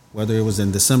team. Whether it was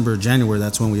in December or January,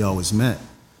 that's when we always met.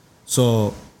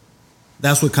 So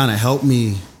that's what kind of helped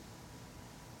me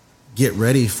get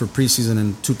ready for preseason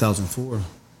in 2004.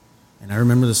 And I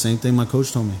remember the same thing my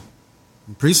coach told me.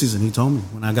 In preseason, he told me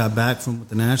when I got back with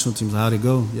the national teams, how'd it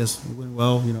go? Yes, it went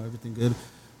well, everything good.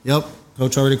 Yep,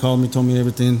 coach already called me, told me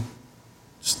everything.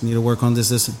 Just need to work on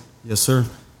this. Yes, sir.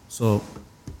 So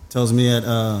tells me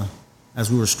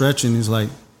as we were stretching, he's like,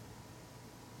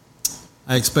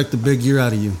 I expect a big year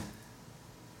out of you.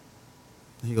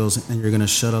 He goes, and you're going to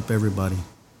shut up everybody.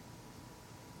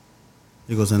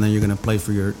 He goes, and then you're going to play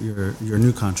for your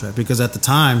new contract. Because at the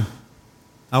time,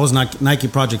 I was Nike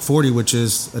Project 40, which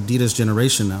is Adidas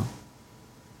Generation now.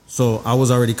 So I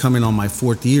was already coming on my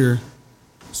 4th year.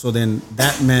 So then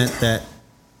that meant that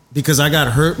because I got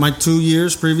hurt my 2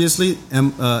 years previously,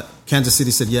 Kansas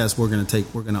City said, yes, we're going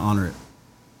to honor it.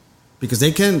 Because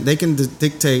they can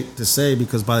dictate to say,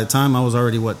 because by the time I was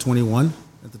already, 21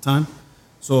 at the time.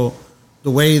 So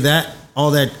the way that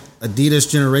all that Adidas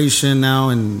Generation now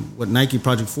and what Nike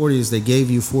Project 40 is, they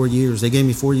gave you 4 years. They gave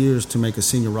me 4 years to make a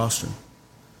senior roster.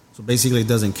 So basically, it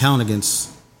doesn't count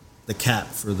against the cap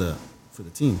for the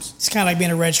teams. It's kind of like being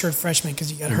a redshirt freshman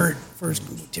because you got hurt first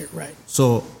year, right?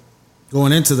 So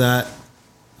going into that,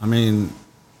 I mean,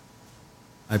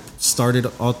 I started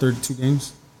all 32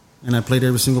 games, and I played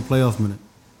every single playoff minute,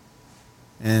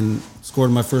 and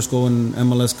scored my first goal in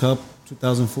MLS Cup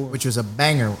 2004, which was a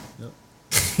banger. Yep.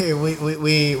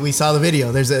 we saw the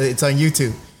video. It's on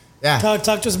YouTube. Yeah.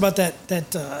 Talk to us about that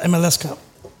MLS Cup.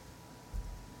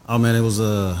 Oh man, it was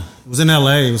in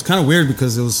LA. It was kind of weird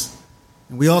because it was,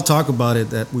 and we all talk about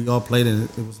it that we all played in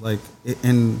it. It was like,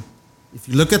 and if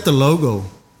you look at the logo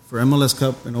for MLS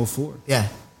Cup in 04, yeah,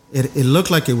 it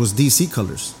looked like it was DC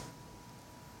colors,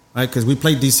 right? Because we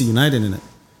played DC United in it,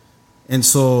 and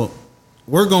so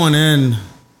we're going in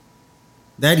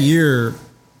that year.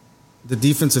 The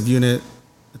defensive unit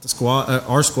at the squad,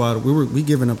 our squad, we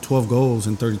given up 12 goals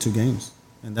in 32 games.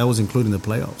 and that was including the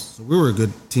playoffs. So we were a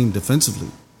good team defensively.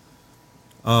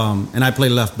 And I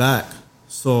played left back.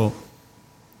 So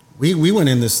we went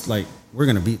in this like, we're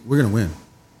gonna win.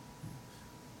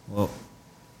 Well,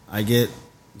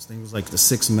 this thing was like the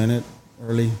 6th minute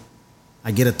early.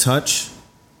 I get a touch.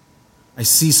 I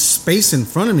see space in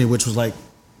front of me, which was like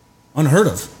unheard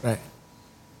of. Right.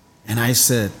 And I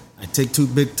take 2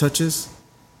 big touches,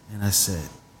 and I said,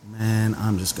 man,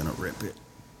 I'm just gonna rip it.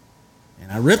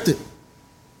 And I ripped it.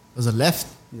 It was a left.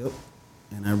 Yep.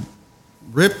 And I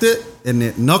ripped it, and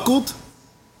it knuckled,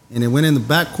 and it went in the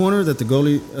back corner that the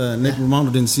goalie, Nick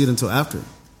Romano, didn't see it until after.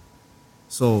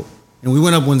 So, and we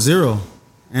went up 1-0,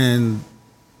 and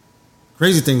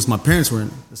crazy things, my parents were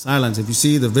in the sidelines. If you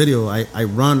see the video, I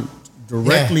run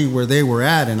directly where they were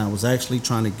at, and I was actually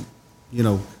trying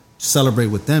to, celebrate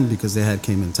with them because they had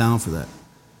came in town for that.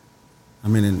 I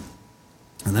mean,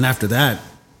 and then after that,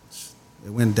 it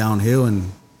went downhill,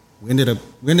 and we ended up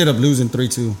losing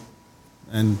 3-2.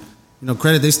 And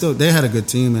credit, they had a good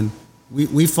team, and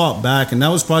we fought back, and that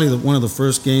was probably one of the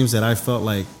first games that I felt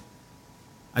like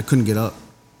I couldn't get up.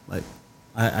 Like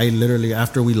I literally,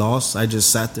 after we lost, I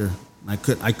just sat there.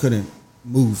 And I couldn't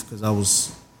move because I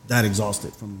was that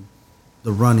exhausted from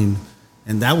the running,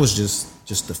 and that was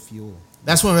just the fuel.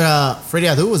 That's when Freddie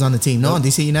Adu was on the team, no, on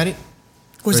DC United.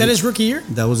 Was that his rookie year?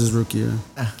 That was his rookie year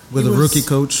with a rookie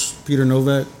coach, Peter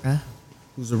Novak,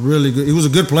 who's he was a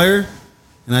good player,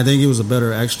 and I think he was a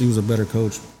better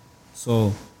coach.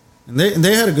 So, and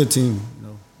they had a good team.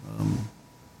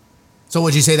 So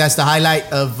would you say that's the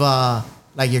highlight of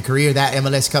your career, that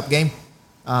MLS Cup game?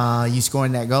 You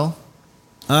scoring that goal?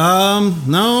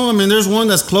 No, I mean there's one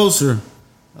that's closer.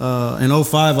 In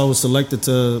 2005, I was selected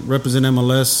to represent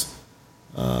MLS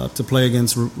to play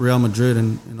against Real Madrid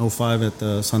in 2005 at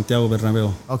the Santiago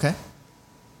Bernabeu. Okay.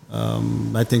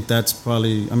 I think that's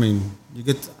probably. I mean,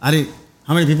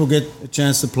 how many people get a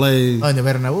chance to play? Oh, in the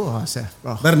Bernabeu.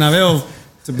 Bernabeu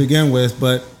to begin with,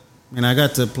 but I mean, I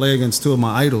got to play against 2 of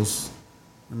my idols.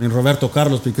 I mean, Roberto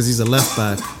Carlos, because he's a left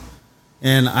back,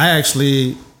 and I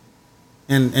actually,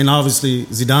 and obviously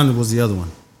Zidane was the other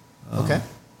one. Okay.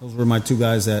 Those were my 2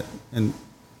 guys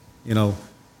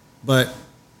but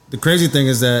the crazy thing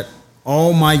is that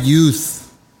all my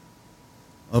youth,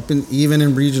 even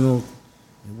in regional,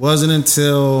 it wasn't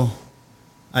until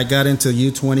I got into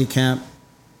U20 camp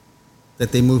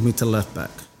that they moved me to left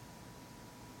back.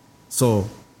 So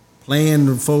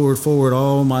playing forward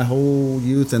all my whole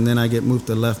youth, and then I get moved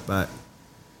to left back.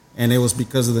 And it was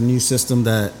because of the new system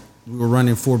that we were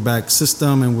running 4-back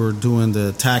system, and we were doing the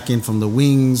attacking from the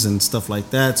wings and stuff like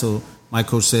that. So my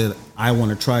coach said, I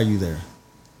want to try you there.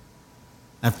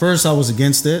 At first I was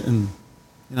against it, and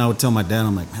I would tell my dad,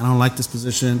 I'm like, man, I don't like this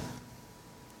position.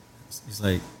 He's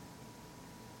like,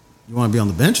 you want to be on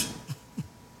the bench?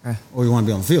 Or you want to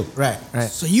be on the field? Right.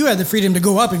 So you had the freedom to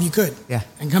go up if you could. Yeah.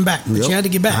 And come back. But you had to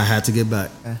get back. I had to get back.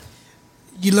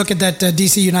 You look at that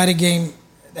DC United game,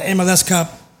 the MLS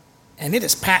Cup, and it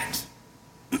is packed.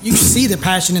 You see the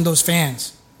passion in those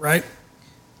fans, right?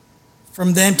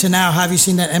 From then to now, how have you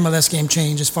seen that MLS game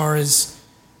change as far as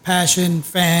passion,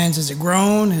 fans? Has it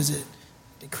grown? Has it?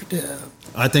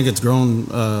 I think it's grown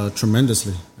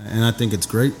tremendously, and I think it's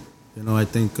great. I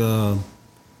think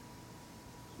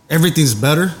everything's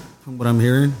better from what I'm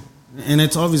hearing, and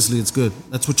it's good.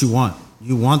 That's what you want.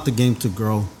 You want the game to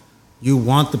grow. You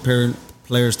want the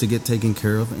players to get taken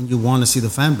care of, and you want to see the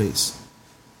fan base.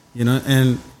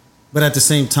 But at the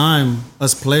same time,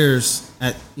 us players,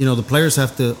 the players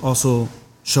have to also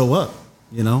show up.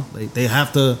 They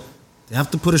have to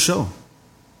put a show.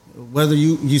 Whether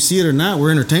you see it or not,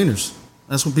 we're entertainers.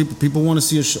 That's what people want to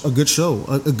see a good show,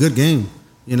 a good game.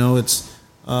 It's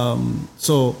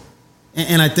so,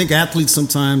 and I think athletes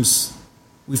sometimes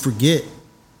we forget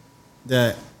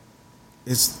that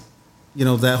it's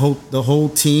the whole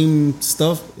team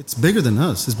stuff. It's bigger than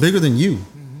us. It's bigger than you.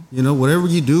 Mm-hmm. Whatever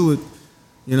you do.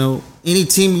 Any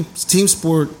team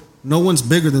sport, no one's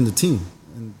bigger than the team.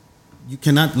 And you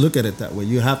cannot look at it that way.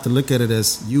 You have to look at it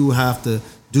as you have to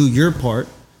do your part.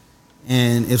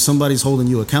 And if somebody's holding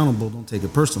you accountable, don't take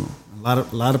it personal. A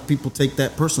lot of people take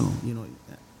that personal.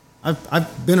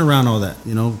 I've been around all that.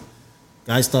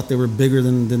 Guys thought they were bigger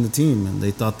than the team, and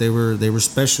they thought they were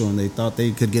special, and they thought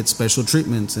they could get special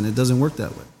treatments, and it doesn't work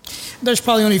that way. There's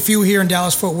probably only a few here in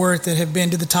Dallas-Fort Worth that have been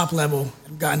to the top level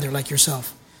and gotten there like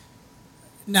yourself.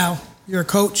 Now, you're a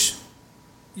coach.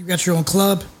 You've got your own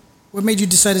club. What made you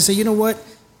decide to say, you know what?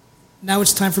 Now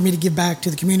it's time for me to give back to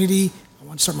the community. I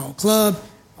want to start my own club.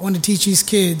 I want to teach these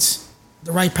kids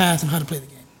the right path and how to play the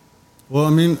game. Well,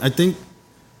 I think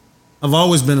I've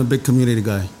always been a big community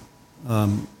guy.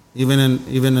 Even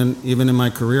in my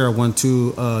career, I won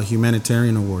 2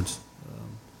 humanitarian awards,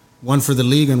 one for the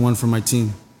league and one for my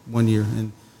team 1 year.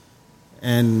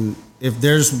 And if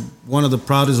there's one of the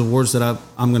proudest awards that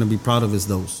I'm going to be proud of is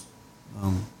those,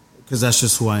 because that's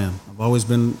just who I am. I've always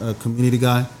been a community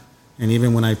guy, and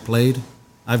even when I played,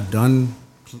 I've done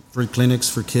free clinics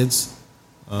for kids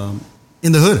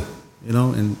in the hood,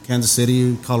 in Kansas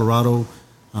City, Colorado.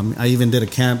 I even did a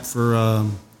camp for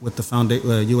with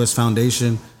the U.S.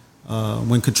 Foundation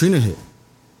when Katrina hit.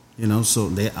 So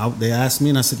they asked me,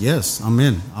 and I said, yes, I'm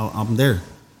in. I'm there.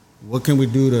 What can we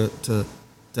do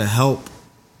to help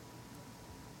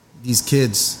these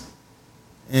kids?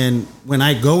 And when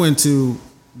I go into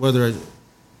whether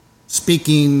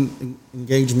speaking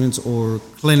engagements or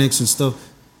clinics and stuff,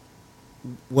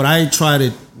 what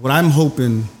I'm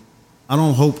hoping, I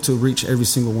don't hope to reach every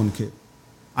single one kid.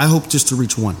 I hope just to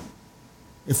reach one.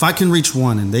 If I can reach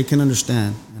one and they can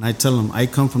understand, and I tell them I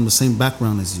come from the same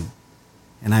background as you,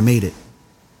 and I made it,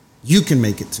 you can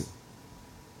make it too.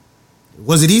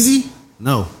 Was it easy?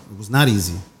 No, it was not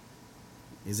easy.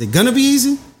 Is it gonna be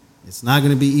easy? It's not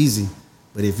gonna be easy.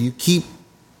 But if you keep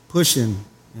pushing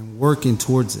and working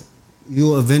towards it,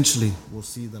 you eventually will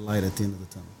see the light at the end of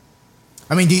the tunnel.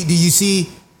 I mean, do you see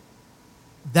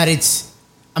that it's,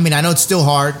 I know it's still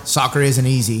hard. Soccer isn't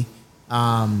easy.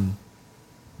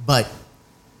 But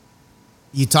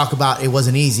you talk about it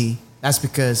wasn't easy. That's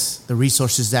because the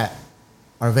resources that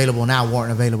are available now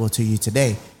weren't available to you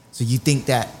today. So you think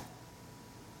that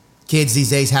kids these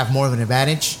days have more of an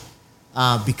advantage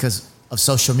because of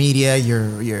social media?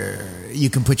 You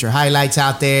can put your highlights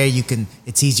out there.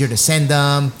 It's easier to send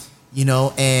them,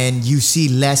 and you see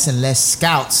less and less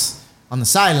scouts on the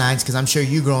sidelines, because I'm sure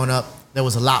you growing up, there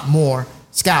was a lot more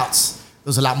scouts. There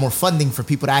was a lot more funding for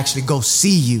people to actually go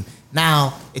see you.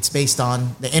 Now it's based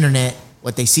on the internet,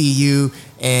 what they see you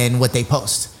and what they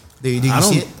post. Do you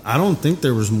see it? I don't think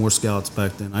there was more scouts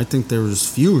back then. I think there was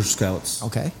fewer scouts.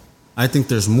 Okay. I think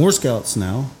there's more scouts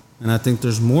now, and I think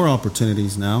there's more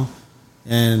opportunities now,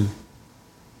 and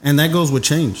that goes with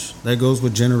change. That goes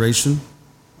with generation.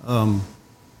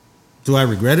 Do I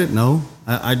regret it? No.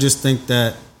 I just think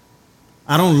that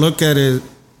I don't look at it.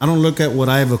 I don't look at what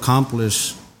I've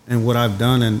accomplished and what I've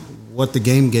done and what the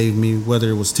game gave me, whether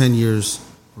it was 10 years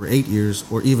or 8 years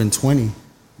or even 20,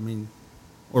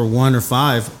 or 1 or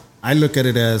 5. I look at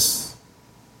it as,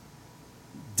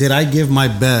 did I give my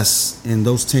best in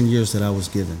those 10 years that I was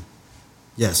given?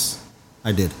 Yes,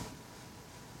 I did.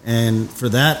 And for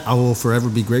that, I will forever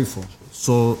be grateful.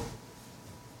 So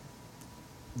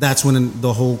that's when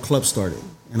the whole club started,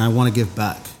 and I want to give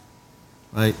back,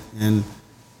 right? And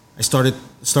I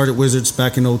started Wizards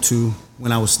back in 2002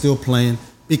 when I was still playing,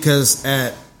 because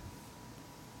at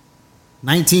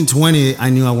 19, 20, I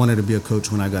knew I wanted to be a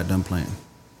coach when I got done playing.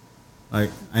 Right?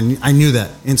 I knew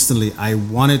that instantly. I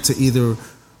wanted to either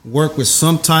work with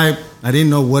some type, I didn't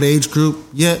know what age group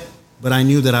yet, but I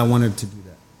knew that I wanted to do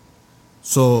that.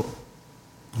 So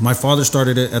my father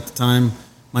started it at the time.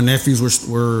 My nephews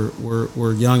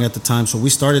were young at the time, so we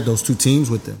started those 2 teams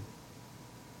with them.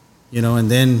 And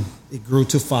then it grew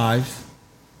to 5.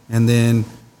 And then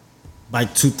by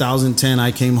 2010,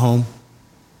 I came home.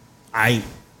 I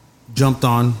jumped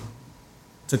on,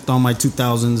 took on my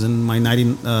 2000s and my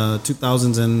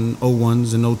 2000s and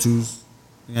 01s and 02s.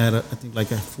 I had, I think, like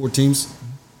 4 teams.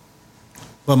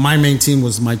 But my main team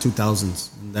was my 2000s.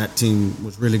 And that team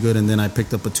was really good. And then I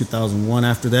picked up a 2001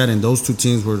 after that. And those 2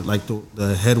 teams were like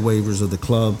the head wavers of the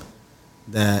club,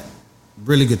 that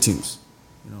really good teams.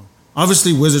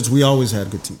 Obviously, Wizards, we always had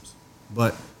good teams.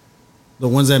 But the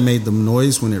ones that made the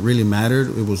noise when it really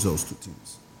mattered, it was those 2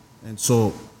 teams. And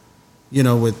so,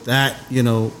 with that,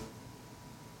 it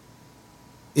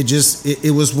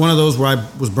was one of those where I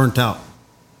was burnt out,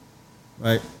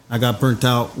 right? I got burnt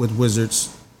out with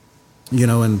Wizards,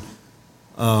 and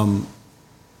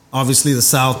obviously the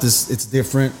South it's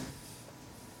different.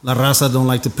 La Raza don't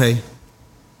like to pay.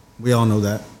 We all know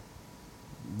that.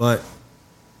 But,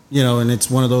 and it's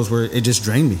one of those where it just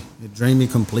drained me. It drained me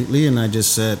completely, and I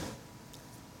just said,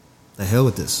 the hell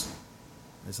with this.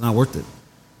 It's not worth it.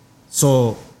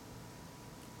 So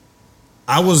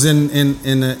I was in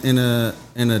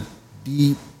a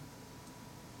deep, I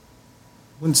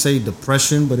wouldn't say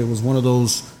depression, but it was one of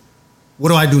those, what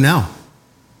do I do now?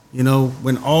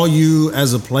 When all you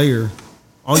as a player,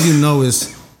 all you know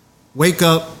is wake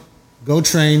up, go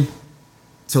train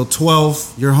till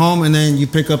 12, you're home, and then you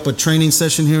pick up a training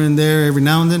session here and there every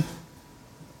now and then.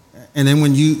 And then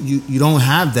when you don't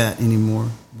have that anymore,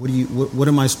 what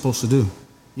am I supposed to do?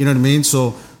 You know what I mean?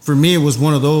 So for me, it was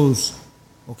one of those,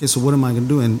 okay, so what am I going to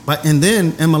do? And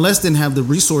then MLS didn't have the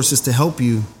resources to help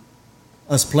you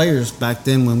us players back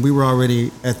then when we were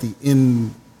already at the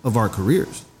end of our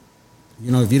careers.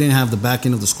 You know, if you didn't have the back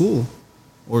end of the school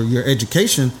or your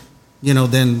education, you know,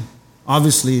 then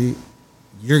obviously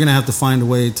you're going to have to find a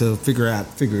way to figure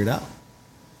it out.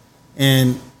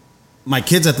 And my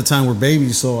kids at the time were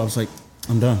babies, so I was like,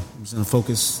 I'm done. I'm just going to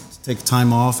focus, take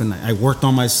time off. And I worked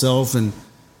on myself and,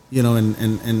 you know,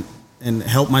 and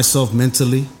help myself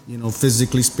mentally, you know,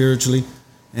 physically, spiritually.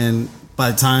 And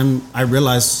by the time I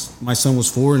realized my son was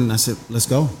 4, and I said, let's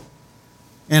go.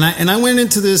 And I went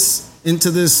into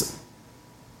this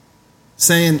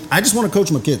saying, I just want to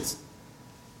coach my kids.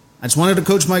 I just wanted to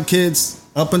coach my kids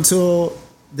up until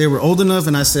they were old enough,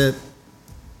 and I said,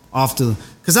 off to them.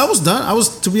 Because I was done.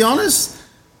 To be honest,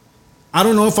 I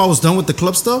don't know if I was done with the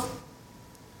club stuff.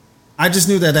 I just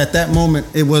knew that at that moment,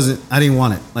 I didn't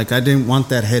want it. Like, I didn't want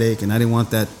that headache, and I didn't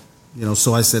want that, you know,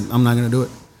 so I said, I'm not going to do it.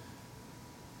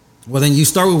 Well, then you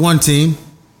start with one team,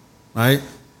 right?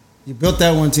 You built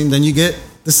that one team, then you get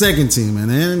the second team, and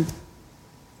then,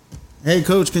 hey,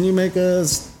 coach, can you make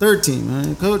us third team?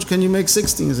 Right? Coach, can you make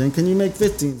 16s? And can you make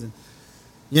 15s? And,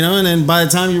 you know, and then by the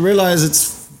time you realize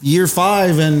it's year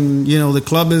 5, and, you know, the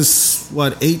club is,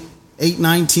 what,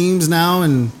 9 teams now,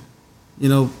 and, you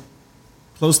know,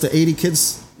 close to 80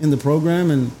 kids in the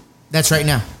program. And that's right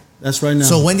now. That's right now.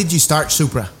 So when did you start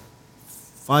Supra?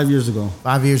 5 years ago.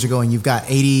 5 years ago, and you've got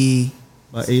 80...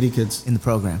 About 80 kids. In the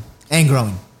program. And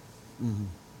growing. Mm-hmm.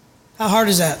 How hard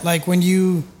is that? Like, when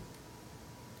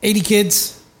 80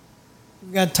 kids,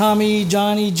 you got Tommy,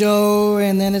 Johnny, Joe,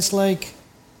 and then it's like,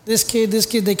 this kid,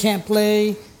 they can't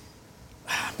play,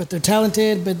 but they're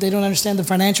talented, but they don't understand the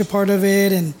financial part of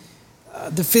it, and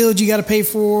the field you got to pay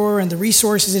for, and the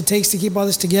resources it takes to keep all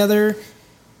this together.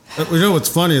 You know what's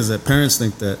funny is that parents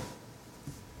think that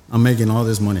I'm making all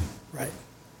this money. Right.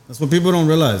 That's what people don't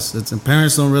realize. And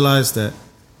parents don't realize that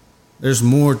there's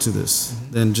more to this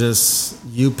than just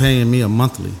you paying me a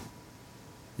monthly.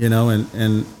 You know,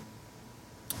 and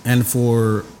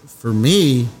for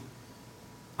me,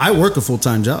 I work a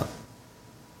full-time job.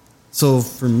 So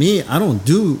for me,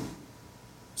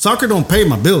 soccer don't pay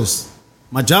my bills.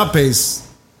 My job is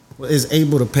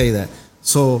able to pay that.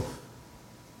 So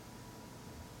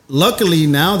luckily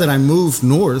now that I moved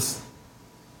north,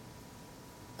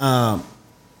 and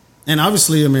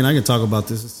obviously, I mean, I can talk about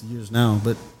this, it's years now,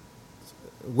 but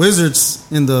Wizards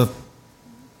in the,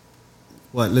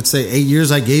 let's say 8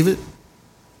 years I gave it,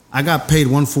 I got paid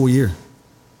 1 full year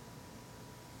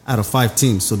out of 5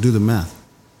 teams. So do the math.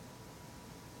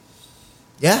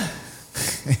 Yeah.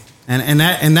 and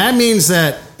that means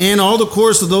that in all the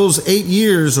course of those 8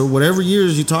 years or whatever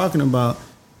years you're talking about,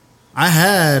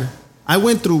 I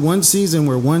went through one season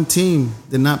where one team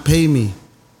did not pay me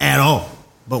at all,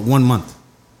 but 1 month.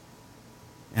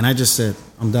 And I just said,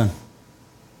 I'm done.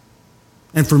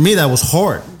 And for me, that was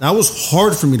hard. That was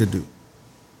hard for me to do.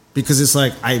 Because it's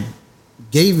like I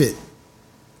gave it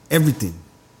everything,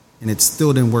 and it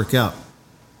still didn't work out.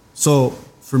 So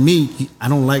for me, I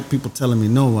don't like people telling me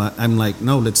no. I'm like,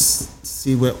 no, let's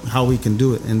see how we can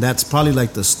do it. And that's probably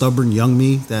like the stubborn young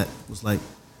me that was like,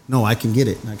 no, I can get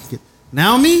it.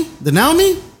 Now me,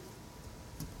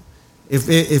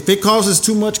 if it causes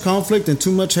too much conflict and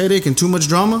too much headache and too much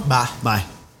drama, bye.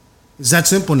 It's that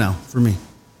simple now for me.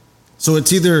 So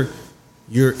it's either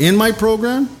you're in my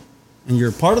program and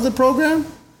you're part of the program,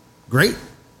 great.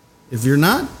 If you're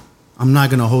not, I'm not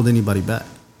going to hold anybody back.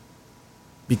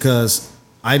 Because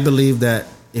I believe that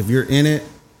if you're in it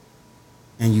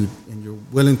and you're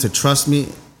willing to trust me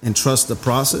and trust the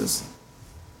process,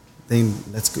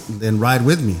 then ride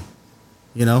with me.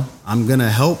 You know, I'm going to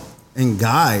help and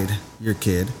guide your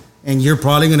kid, and you're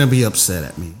probably going to be upset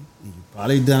at me. You're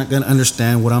probably not going to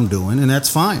understand what I'm doing, and that's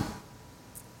fine.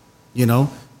 You know,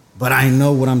 but I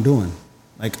know what I'm doing.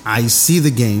 Like, I see the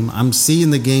game. I'm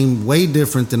seeing the game way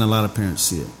different than a lot of parents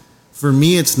see it. For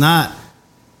me, it's not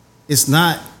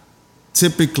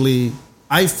typically,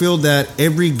 I feel that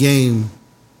every game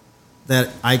that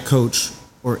I coach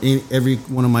or every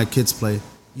one of my kids play,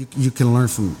 you can learn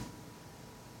from it.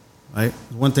 Right?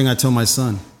 One thing I tell my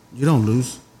son, you don't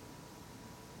lose.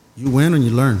 You win and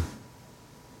you learn.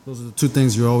 Those are the 2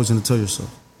 things you're always going to tell yourself.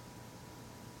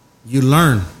 You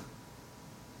learn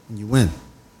and you win.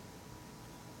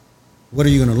 What are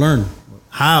you going to learn?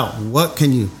 How? What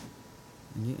can you?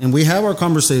 And we have our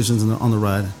conversations on the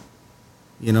ride,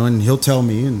 you know, and he'll tell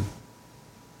me. And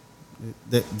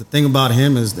the thing about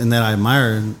him is, and that I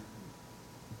admire, and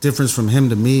difference from him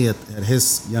to me at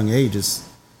his young age is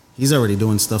he's already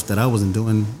doing stuff that I wasn't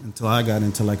doing until I got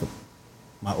into like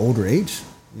my older age,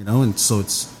 you know. And so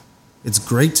it's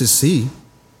great to see,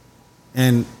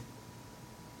 and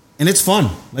it's fun.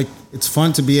 Like, it's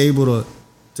fun to be able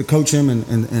to coach him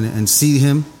and see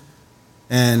him.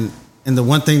 And the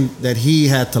one thing that he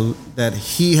had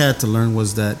to learn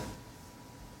was that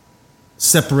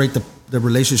separate the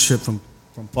relationship from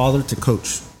father to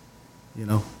coach.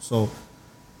 So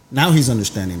now he's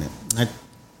understanding it.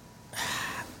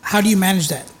 How do you manage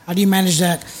that? How do you manage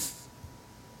that?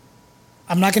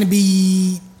 I'm not going to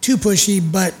be too pushy,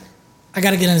 but I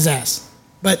got to get in his ass.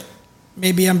 But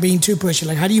maybe I'm being too pushy.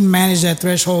 Like, how do you manage that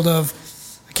threshold of,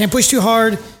 I can't push too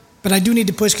hard, but I do need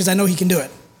to push because I know he can do it?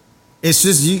 It's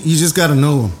just, you just got to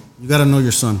know him. You got to know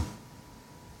your son.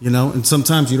 And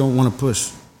sometimes you don't want to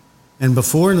push. And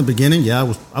before, in the beginning, I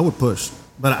would push.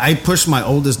 But I pushed my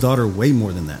oldest daughter way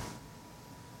more than that.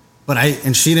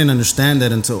 And she didn't understand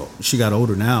that until she got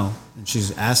older now. And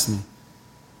she's asked me.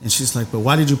 And she's like, but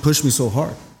why did you push me so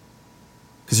hard?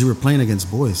 Because you were playing against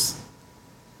boys.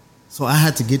 So I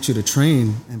had to get you to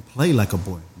train and play like a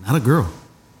boy, not a girl.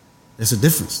 There's a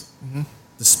difference. Mm-hmm.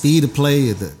 The speed of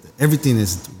play, everything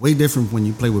is way different when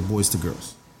you play with boys to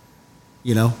girls.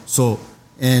 So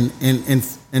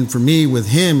and for me with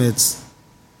him, it's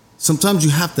sometimes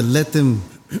you have to let them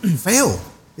fail.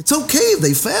 It's okay if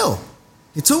they fail.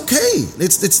 It's okay.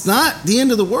 It's not the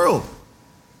end of the world.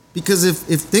 Because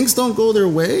if things don't go their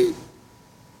way,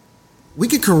 we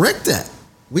can correct that.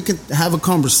 We can have a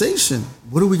conversation.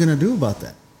 What are we going to do about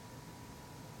that?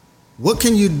 What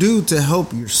can you do to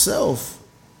help yourself?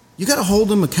 You got to hold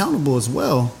them accountable as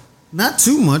well. Not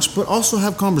too much, but also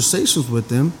have conversations with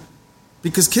them.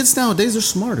 Because kids nowadays are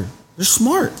smarter. They're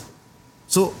smart.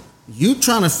 So you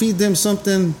trying to feed them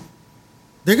something,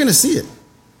 they're going to see it.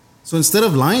 So instead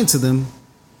of lying to them,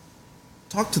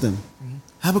 talk to them. Mm-hmm.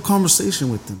 Have a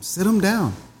conversation with them. Sit them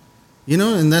down.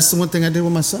 And that's the one thing I did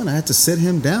with my son. I had to sit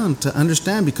him down to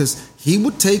understand because he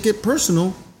would take it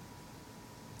personal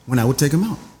when I would take him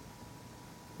out.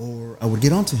 Or I would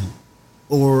get onto him.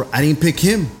 Or I didn't pick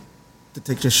him to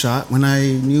take the shot when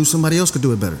I knew somebody else could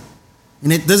do it better.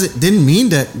 And it didn't mean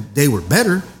that they were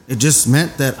better. It just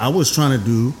meant that I was trying to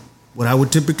do what I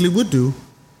would typically would do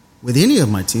with any of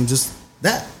my teams, just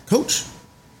that, coach.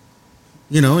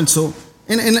 And so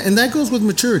and that goes with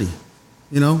maturity.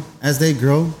 As they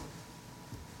grow,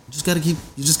 you just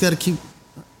gotta keep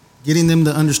getting them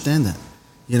to understand that.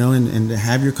 And to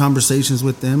have your conversations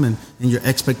with them and your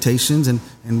expectations and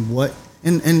let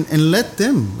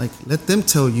them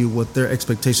tell you what their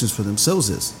expectations for themselves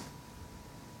is.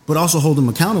 But also hold them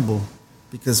accountable,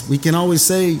 because we can always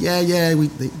say,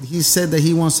 he said that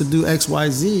he wants to do X, Y,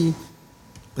 Z,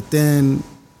 but then,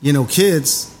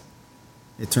 kids,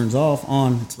 it turns off,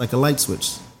 on, it's like a light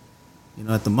switch.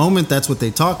 At the moment, that's what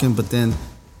they're talking, but then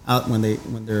out when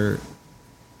they're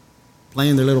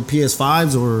playing their little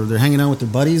PS5s or they're hanging out with their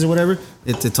buddies or whatever,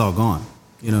 it's all gone.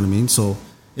 You know what I mean? So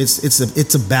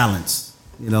it's a balance,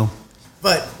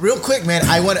 But real quick, man,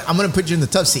 I'm going to put you in the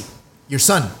tough seat. Your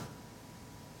son.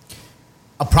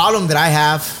 A problem that I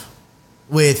have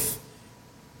with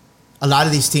a lot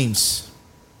of these teams,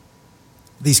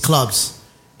 these clubs,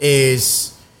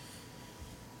 is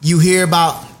you hear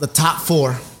about the top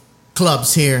 4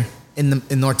 clubs here in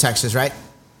North Texas, right?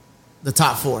 The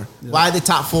top 4. Yeah. Why are they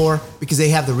top 4? Because they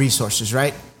have the resources,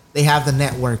 right? They have the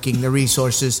networking, the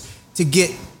resources to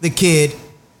get the kid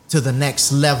to the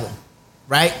next level,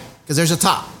 right? Because there's a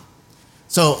top.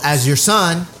 So as your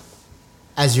son,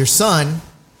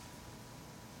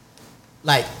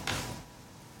 like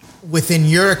within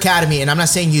your academy, and I'm not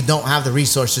saying you don't have the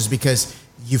resources because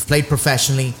you've played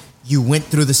professionally, you went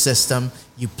through the system,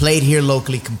 you played here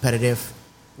locally competitive.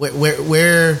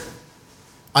 Where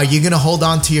are you going to hold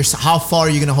on to how far are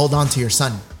you going to hold on to your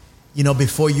son,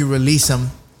 before you release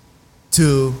him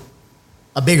to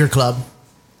a bigger club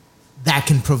that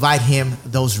can provide him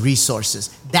those resources?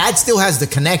 Dad still has the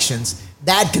connections.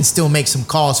 Dad can still make some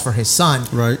calls for his son.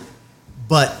 Right.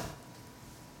 But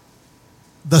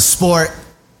the sport,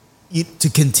 to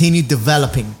continue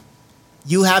developing,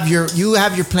 you have your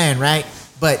plan, right?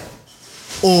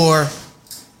 Or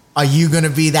are you going to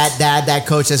be that dad, that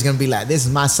coach that's going to be like, this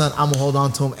is my son, I'm going to hold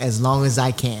on to him as long as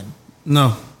I can?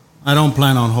 No, I don't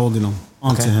plan on holding him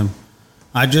onto him.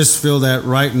 I just feel that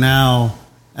right now,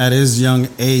 at his young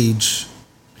age,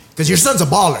 because your son's a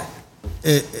baller,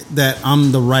 that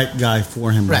I'm the right guy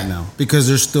for him right now. Because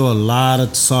there's still a lot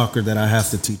of soccer that I have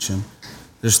to teach him.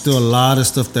 There's still a lot of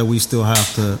stuff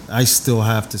that I still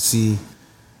have to see.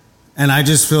 And I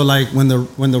just feel like when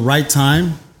the right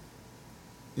time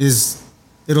is,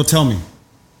 it'll tell me.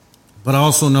 But I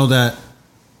also know that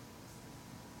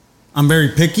I'm very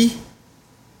picky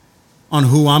on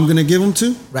who I'm going to give them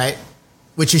to. Right.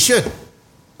 Which you should.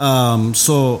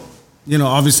 So,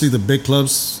 obviously the big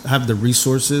clubs have the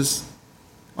resources.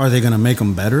 Are they going to make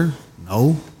them better?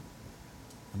 No.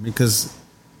 I mean, because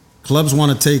clubs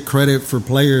want to take credit for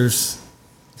players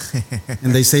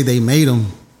and they say they made them.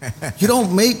 You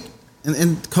don't make,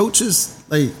 and coaches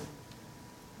like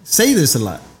say this a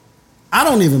lot. I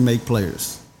don't even make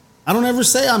players. I don't ever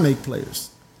say I make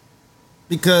players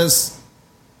because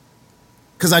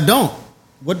I don't.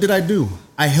 What did I do?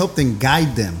 I helped and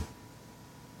guide them.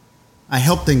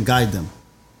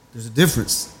 There's a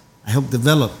difference. I help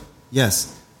develop,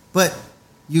 yes, but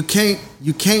you can't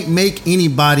make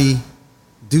anybody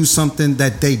do something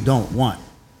that they don't want.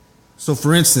 So,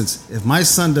 for instance, if my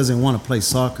son doesn't want to play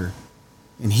soccer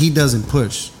and he doesn't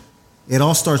push, it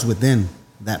all starts within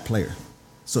that player.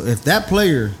 So, if that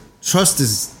player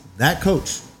trusts that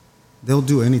coach, they'll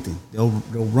do anything. They'll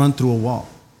run through a wall.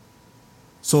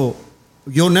 So,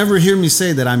 you'll never hear me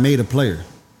say that I made a player,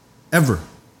 ever.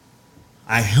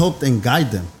 I helped and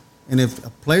guide them. And if a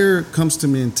player comes to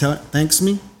me and thanks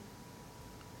me,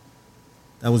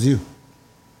 that was you.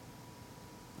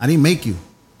 I didn't make you,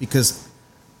 because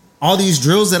all these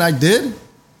drills that I did,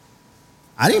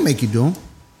 I didn't make you do them.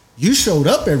 You showed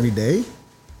up every day.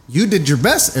 You did your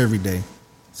best every day.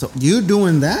 So you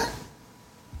doing that,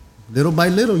 little by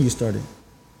little you started,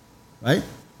 right?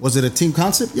 Was it a team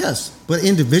concept? Yes. But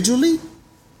individually,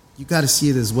 you got to see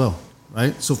it as well,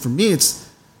 right? So for me, it's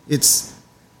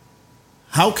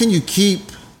how can you keep,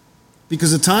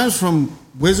 because the times from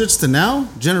Wizards to now,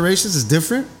 generations is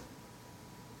different.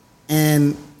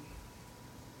 And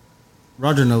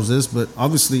Roger knows this, but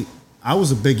obviously I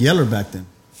was a big yeller back then.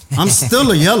 I'm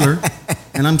still a yeller,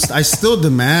 and I still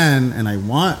demand and I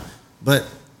want, but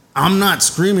I'm not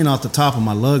screaming off the top of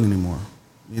my lung anymore,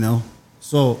 you know?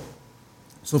 So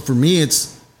for me,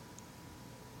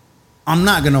 I'm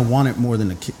not going to want it more than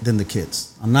the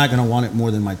kids. I'm not going to want it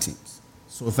more than my teams.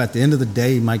 So if at the end of the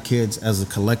day, my kids as a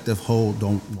collective whole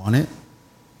don't want it,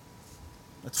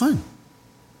 that's fine.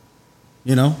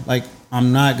 You know, like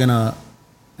I'm not going to,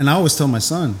 and I always tell my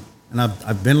son, and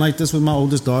I've been like this with my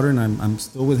oldest daughter, and I'm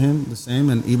still with him the same,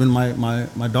 and even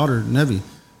my daughter, Nevi,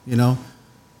 you know,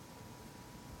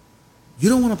 you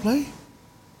don't want to play?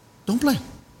 Don't play.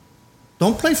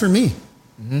 Don't play for me.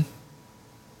 Mm-hmm.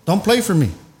 Don't play for me.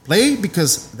 Play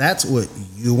because that's what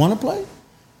you want to play.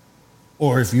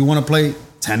 Or if you want to play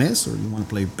tennis, or you want to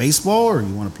play baseball, or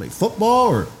you want to play football,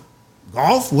 or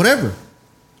golf, whatever.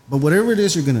 But whatever it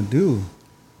is you're going to do,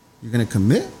 you're going to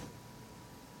commit.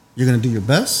 You're going to do your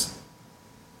best.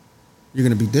 You're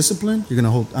going to be disciplined. You're going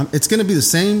to hold. It's going to be the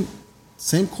same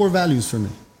core values for me.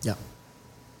 Yeah.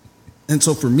 And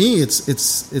so for me, it's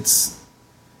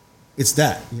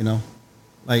that, you know,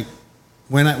 like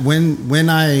when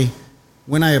I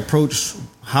approach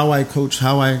how I coach,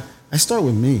 I start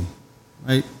with me,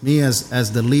 right? Me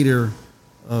as the leader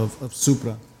of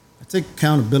Supra. I take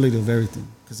accountability of everything,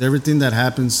 because everything that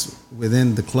happens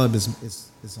within the club is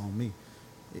on me.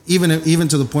 Even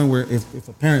to the point where if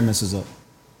a parent messes up,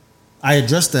 I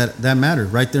address that matter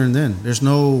right there and then.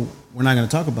 We're not going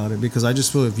to talk about it, because I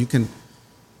just feel if you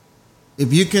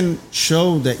can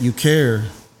show that you care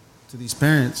to these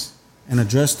parents and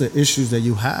address the issues that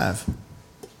you have,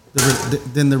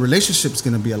 then the relationship is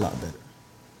going to be a lot better.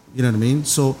 You know what I mean?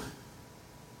 So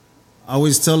I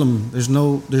always tell them there's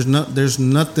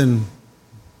nothing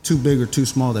too big or too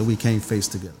small that we can't face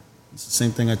together. It's the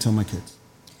same thing I tell my kids.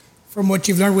 From what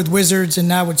you've learned with Wizards and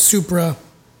now with Supra,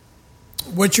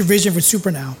 what's your vision for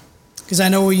Supra now? Because I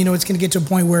know, you know, it's going to get to a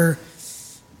point where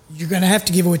you're going to have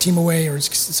to give a team away, or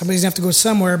somebody's going to have to go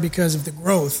somewhere because of the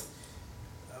growth.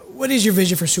 What is your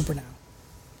vision for Supra now?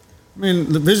 I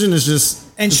mean, the vision is just...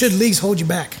 And should leagues hold you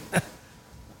back?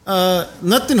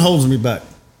 Nothing holds me back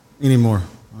anymore.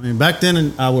 I mean, back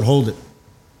then I would hold it.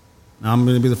 Now I'm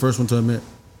going to be the first one to admit,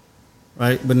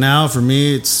 right? But now for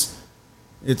me, it's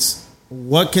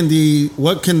what can these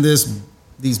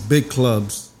big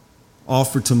clubs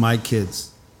offer to my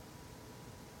kids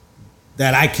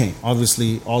that I can't?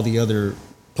 Obviously, all the other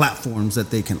platforms that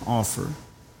they can offer.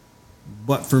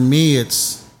 But for me,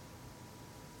 it's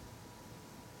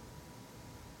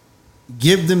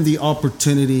give them the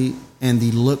opportunity and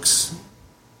the looks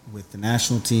with the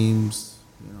national teams,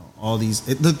 you know, all these.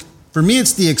 For me,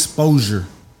 it's the exposure,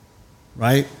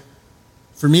 right?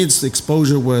 For me, it's the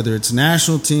exposure, whether it's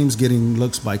national teams getting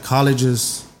looks by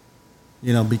colleges,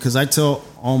 you know, because I tell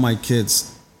all my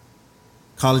kids,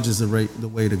 college is the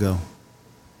way to go.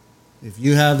 If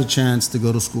you have the chance to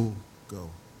go to school, go.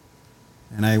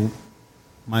 And I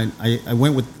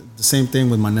went with the same thing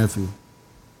with my nephew.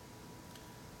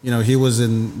 You know, he was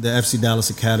in the FC Dallas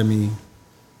Academy.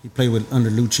 He played under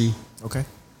Lucci. Okay.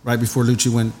 Right before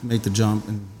Lucci made the jump.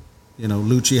 And, you know,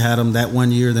 Lucci had him that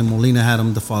one year. Then Molina had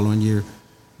him the following year.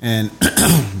 And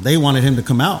they wanted him to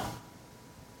come out.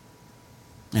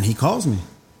 And he calls me.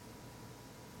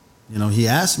 You know, he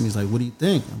asked me, he's like, what do you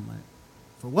think? I'm like,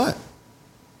 for what?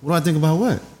 What do I think about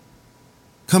what?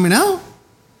 Coming out?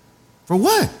 For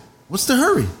what? What's the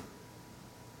hurry?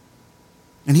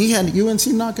 And he had UNC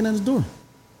knocking at his door.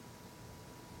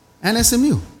 And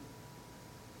SMU.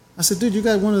 I said, dude, you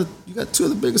got two of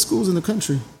the biggest schools in the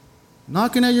country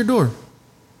knocking at your door,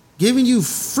 giving you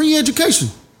free education.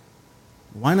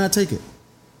 Why not take it?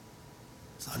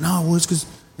 So, no, well, it's because,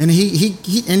 and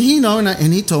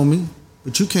he told me,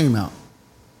 but you came out.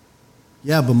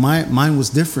 Yeah, but mine was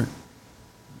different.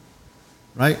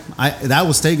 Right? That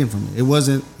was taken from me. It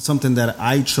wasn't something that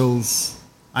I chose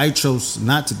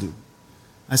not to do.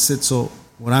 I said, so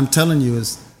what I'm telling you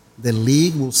is the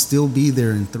league will still be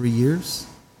there in 3 years,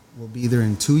 will be there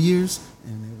in 2 years,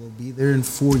 and it will be there in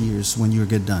 4 years when you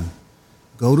get done.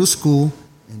 Go to school,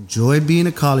 enjoy being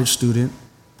a college student,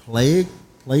 play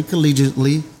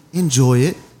collegiately, enjoy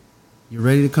it. You're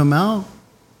ready to come out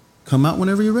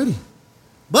whenever you're ready.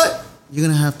 But you're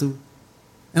going to have to.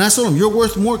 And I told him, you're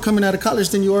worth more coming out of college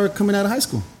than you are coming out of high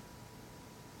school.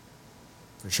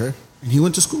 For sure. And he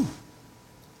went to school.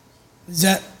 Is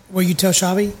that what you tell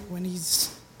Xavi when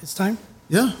it's time?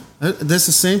 Yeah, that's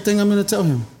the same thing I'm going to tell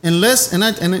him. Unless, and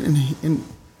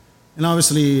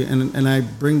obviously, and I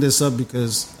bring this up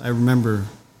because I remember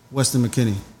Weston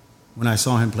McKinney when I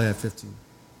saw him play at 15.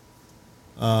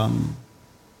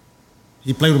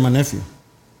 He played with my nephew.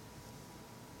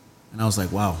 And I was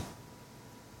like, wow,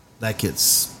 that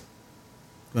kid's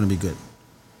going to be good.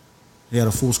 He had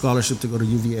a full scholarship to go to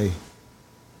UVA.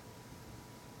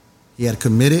 He had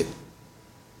committed,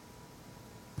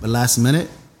 but last minute,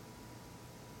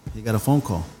 he got a phone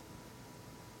call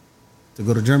to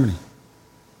go to Germany.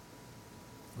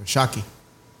 With Schalke.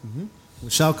 Mm-hmm.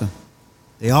 With Schalke.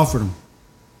 They offered him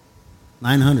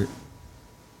 $900.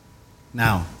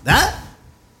 Now, that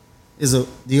is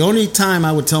the only time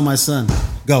I would tell my son,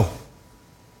 go.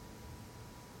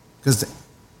 Because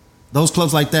those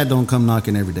clubs like that don't come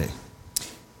knocking every day.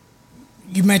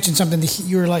 You mentioned something that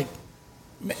you were like,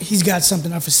 he's got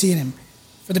something up for seeing him.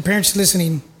 For the parents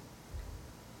listening,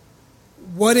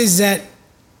 what is that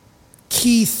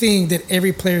key thing that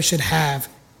every player should have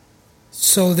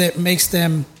so that makes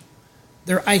them,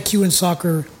 their IQ in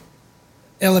soccer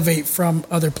elevate from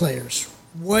other players?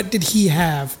 What did he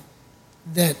have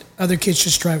that other kids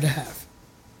should strive to have?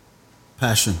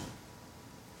 Passion.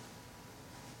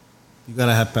 You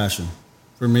gotta have passion.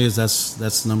 For me,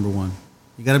 that's number one.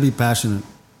 You gotta be passionate,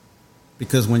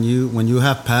 because when you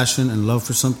have passion and love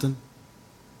for something,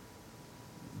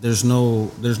 there's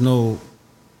no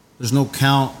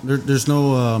count. There's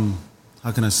no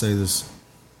how can I say this?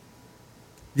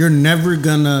 You're never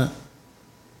gonna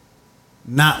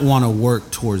not want to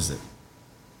work towards it.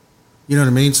 You know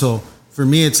what I mean? So for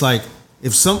me, it's like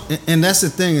and that's the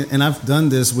thing. And I've done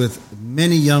this with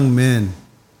many young men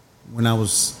when I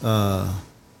was, and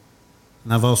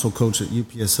I've also coached at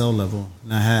UPSL level.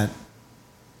 And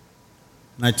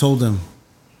I told them,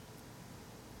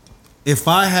 if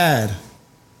I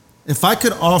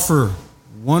could offer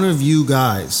one of you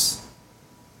guys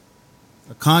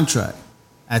a contract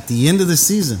at the end of the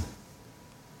season,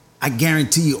 I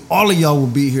guarantee you all of y'all will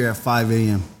be here at 5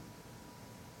 a.m.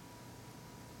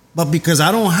 But because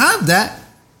I don't have that,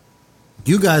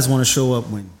 you guys want to show up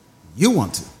when you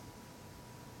want to.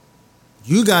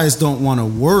 You guys don't want to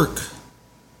work.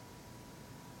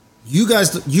 You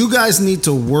guys need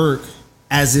to work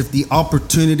as if the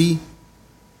opportunity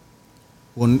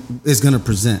is going to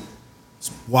present.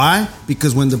 Why?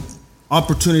 Because when the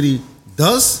opportunity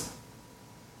does,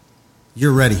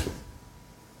 you're ready.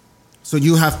 So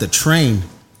you have to train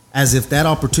as if that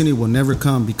opportunity will never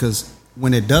come, because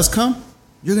when it does come,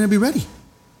 you're going to be ready.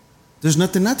 There's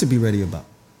nothing not to be ready about,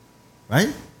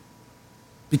 right?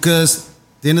 Because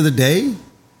at the end of the day,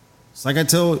 it's like I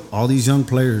tell all these young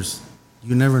players,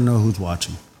 you never know who's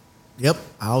watching. Yep,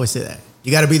 I always say that.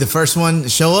 You got to be the first one to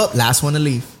show up, last one to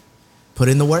leave. Put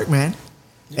in the work, man.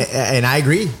 Yeah. And I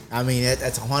agree. I mean,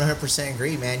 that's 100%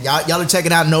 agree, man. Y'all are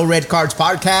checking out No Red Cards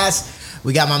Podcast.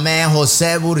 We got my man Jose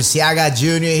Burciaga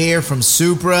Jr. here from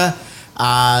Supra.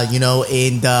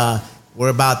 And we're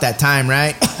about that time,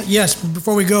 right? Yes.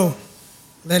 Before we go,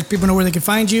 let people know where they can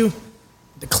find you.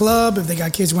 The club, if they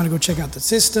got kids who want to go check out the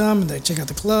system, they check out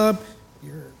the club.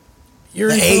 Your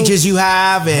the ages you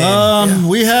have. And,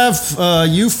 We have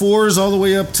U4s all the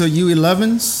way up to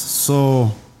U11s.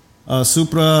 So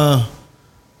Supra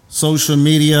social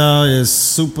media is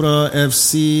Supra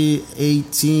FC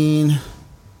 18. You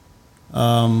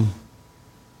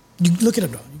look it up,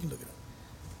 though. You can look it up.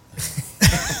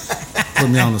 Put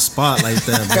me on the spot like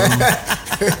that,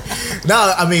 bro.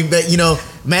 No, I mean, but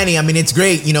Manny, I mean, it's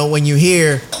great, when you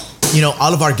hear,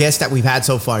 all of our guests that we've had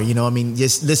so far, I mean,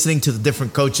 just listening to the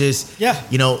different coaches. Yeah.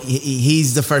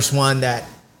 He's the first one that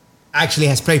actually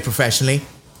has played professionally,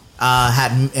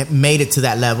 had made it to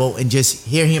that level, and just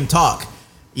hear him talk,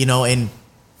 and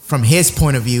from his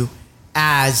point of view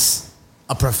as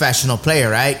a professional player,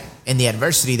 right? And the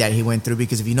adversity that he went through,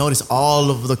 because if you notice, all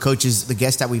of the coaches, the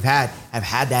guests that we've had, have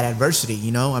had that adversity,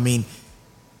 I mean,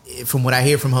 from what I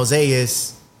hear from Jose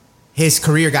is his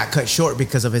career got cut short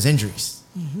because of his injuries.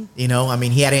 Mm-hmm. I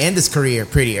mean, he had to end his career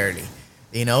pretty early.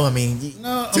 I mean,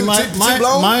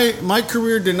 my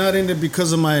career did not end it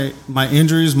because of my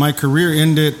injuries. My career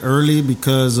ended early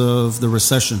because of the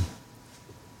recession.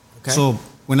 Okay. So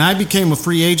when I became a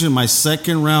free agent, my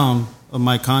second round of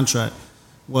my contract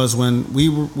was when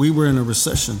we were in a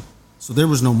recession. So there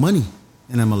was no money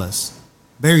in MLS,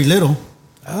 very little.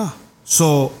 Oh.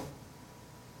 So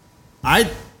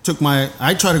I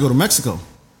tried to go to Mexico.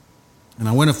 And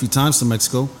I went a few times to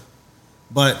Mexico.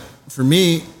 But for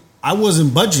me, I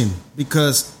wasn't budging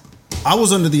because I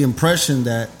was under the impression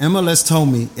that MLS told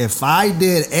me if I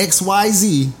did X, Y,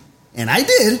 Z, and I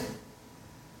did,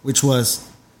 which was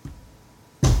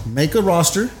make a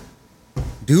roster,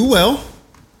 do well.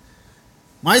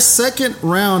 My second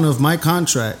round of my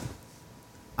contract,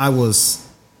 I was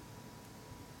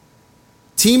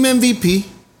team MVP,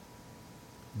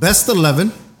 best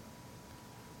 11,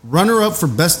 runner-up for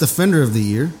Best Defender of the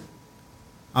Year.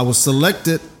 I was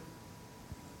selected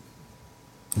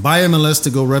by MLS to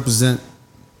go represent,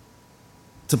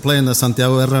 to play in the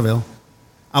Santiago Bernabéu.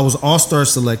 I was all-star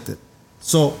selected.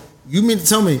 So you mean to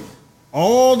tell me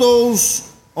all those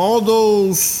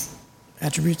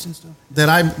attributes and stuff that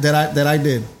I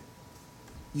did,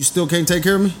 you still can't take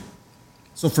care of me?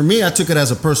 So for me, I took it as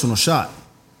a personal shot,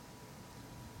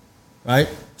 right?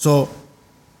 So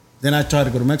then I tried to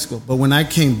go to Mexico. But when I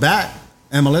came back,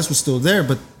 MLS was still there,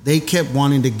 but they kept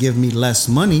wanting to give me less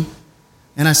money.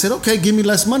 And I said, okay, give me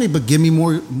less money, but give me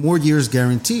more years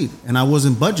guaranteed. And I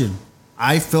wasn't budging.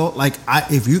 I felt like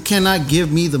if you cannot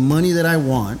give me the money that I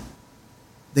want,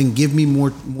 then give me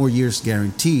more years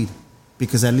guaranteed,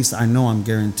 because at least I know I'm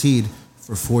guaranteed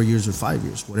for 4 years or 5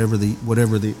 years,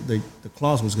 whatever the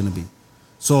clause was going to be.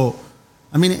 So,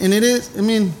 I mean, and it is, I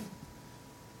mean,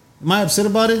 am I upset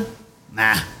about it?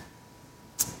 Nah.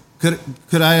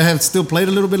 Could I have still played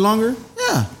a little bit longer?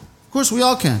 Yeah, of course we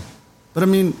all can. But I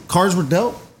mean, cards were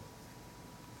dealt.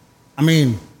 I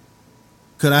mean,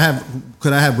 could I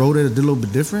have wrote it a little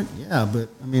bit different? Yeah, but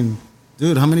I mean,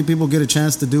 dude, how many people get a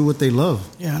chance to do what they love?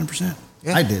 Yeah, 100%.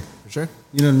 Yeah, I did. For sure.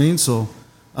 You know what I mean? So,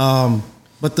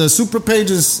 but the Supra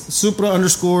page is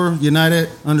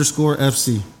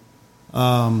Supra_United_FC.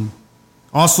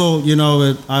 Also,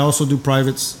 I also do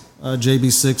privates,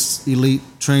 JB6 Elite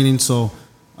training. So,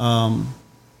 I'm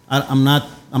not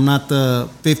the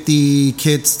 50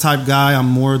 kids type guy. I'm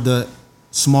more the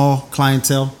small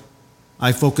clientele.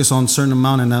 I focus on a certain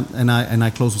amount and I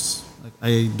close.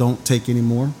 I don't take any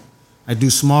more. I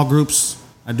do small groups.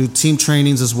 I do team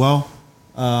trainings as well.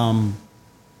 And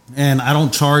I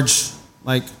don't charge,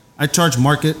 I charge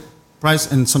market price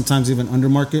and sometimes even under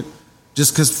market,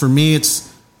 just because for me it's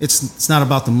not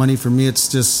about the money. For me, it's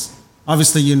just,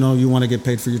 obviously, you want to get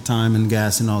paid for your time and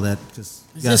gas and all that.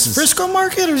 Is this Frisco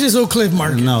market or is this Oak Cliff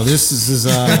market? No, this is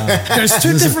there's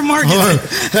two different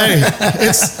markets. Hey,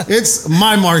 it's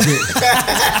my market.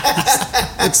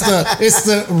 It's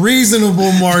the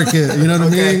reasonable market. You know what I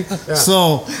mean? Yeah.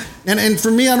 So, and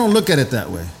for me, I don't look at it that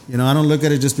way. I don't look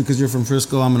at it just because you're from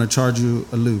Frisco, I'm going to charge you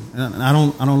a lieu. And I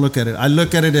don't look at it. I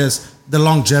look at it as the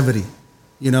longevity.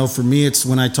 For me, it's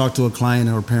when I talk to a client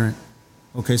or a parent.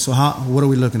 Okay, so what are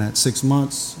we looking at? 6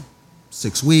 months,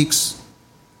 6 weeks?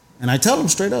 And I tell them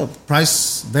straight up,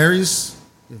 price varies.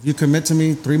 If you commit to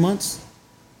me 3 months,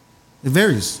 it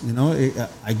varies.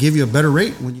 I give you a better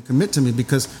rate when you commit to me,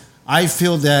 because I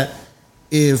feel that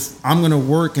if I'm going to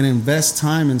work and invest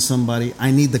time in somebody,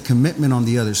 I need the commitment on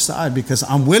the other side, because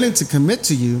I'm willing to commit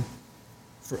to you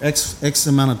for X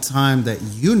amount of time that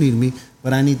you need me,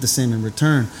 but I need the same in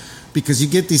return. Because you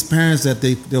get these parents that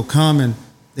they'll come and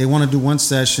they want to do one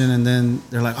session and then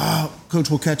they're like, oh,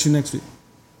 coach, we'll catch you next week.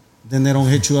 Then they don't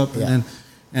hit you up. Yeah.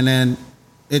 And then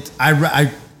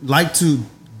I like to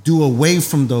do away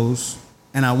from those,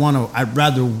 and I'd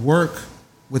rather work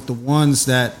with the ones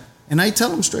that, and I tell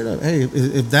them straight up, hey,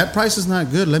 if that price is not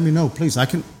good, let me know, please.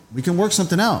 We can work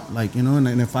something out. And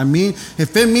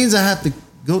if it means I have to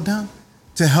go down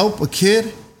to help a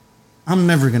kid, I'm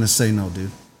never going to say no,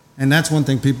 dude. And that's one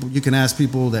thing you can ask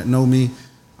people that know me.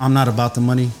 I'm not about the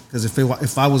money, because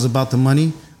if I was about the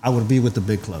money, I would be with the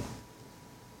big club.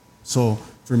 So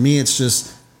for me, it's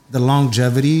just the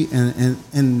longevity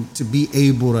and to be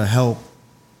able to help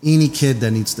any kid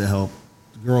that needs the help,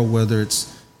 girl, whether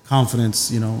it's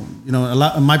confidence, a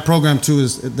lot of my program too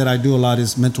is that I do a lot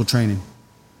is mental training.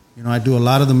 I do a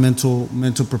lot of the mental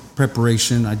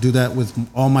preparation. I do that with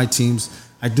all my teams.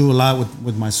 I do a lot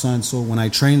with my son. So when I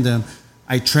train them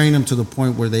to the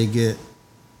point where they get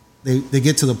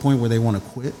to the point where they want to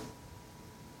quit.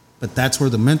 But that's where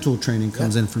the mental training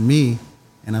comes in for me.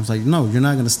 And I was like, no, you're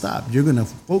not going to stop. You're going to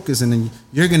focus, and then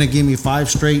you're going to give me 5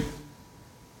 straight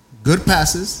good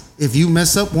passes. If you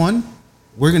mess up one,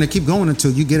 we're going to keep going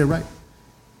until you get it right.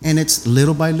 And it's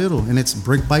little by little, and it's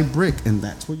brick by brick. And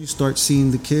that's where you start seeing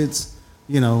the kids,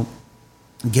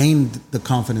 gain the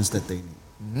confidence that they need.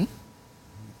 Mm-hmm.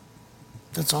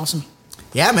 That's awesome.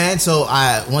 Yeah, man. So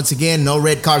once again, No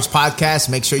Red Cards Podcast.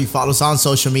 Make sure you follow us on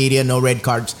social media, No Red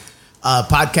Cards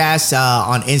Podcast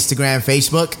on Instagram,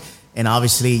 Facebook. And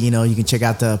obviously, you can check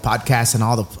out the podcast and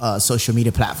all the social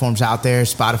media platforms out there,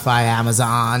 Spotify,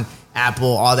 Amazon,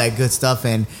 Apple, all that good stuff.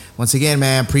 And once again,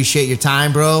 man, appreciate your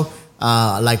time, bro.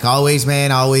 Like always,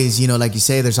 man, like you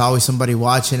say, there's always somebody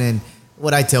watching. And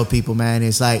what I tell people, man,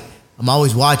 is like, I'm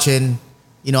always watching,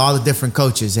 all the different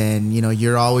coaches. And,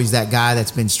 you're always that guy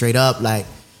that's been straight up. Like,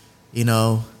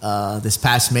 this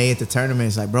past May at the tournament,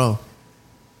 it's like, bro,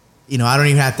 I don't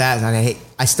even have to ask.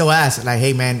 I still ask, like,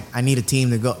 hey, man, I need a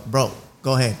team to go. Bro,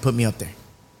 go ahead. Put me up there.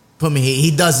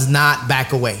 He does not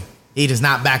back away. He does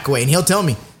not back away. And he'll tell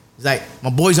me, he's like, my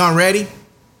boys aren't ready,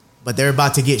 but they're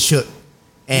about to get shook.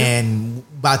 And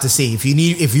about to see.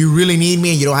 If you really need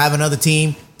me and you don't have another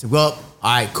team to go up,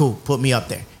 all right, cool. Put me up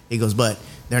there. He goes, but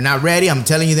they're not ready. I'm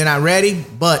telling you they're not ready,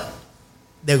 but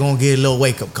they're going to get a little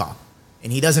wake-up call.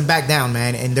 And he doesn't back down,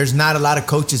 man. And there's not a lot of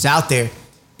coaches out there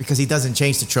because he doesn't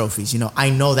change the trophies. I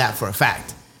know that for a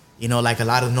fact. Like a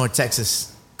lot of North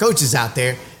Texas coaches out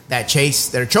there that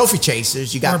are trophy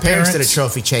chasers. You got parents that are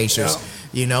trophy chasers,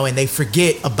 and they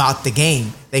forget about the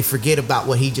game. They forget about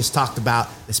what he just talked about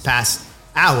this past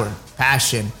hour.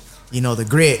 Passion, the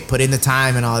grit, put in the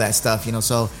time and all that stuff,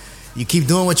 So you keep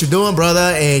doing what you're doing,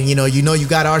 brother. And, you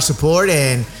got our support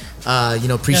and,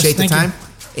 appreciate the time.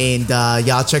 And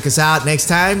y'all check us out next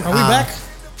time. Are we back?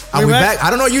 Are we back? I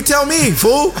don't know. You tell me,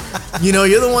 fool.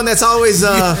 You're the one that's always.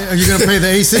 Are you gonna pay the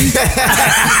AC?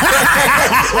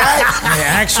 Right?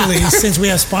 Yeah, actually, since we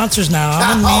have sponsors now,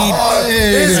 I'm gonna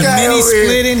need a mini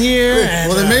split in here.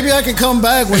 Well, then maybe I can come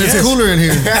back when it's cooler in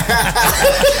here.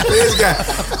 This guy.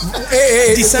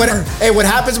 Hey, what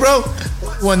happens, bro?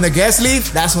 When the guests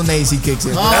leave, that's when the AC kicks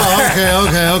in.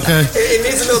 Oh, okay. It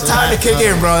needs a little time to kick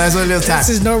in, bro. That's a little time. This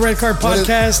is No Red Card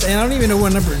Podcast, and I don't even know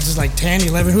what number. It's just like 10,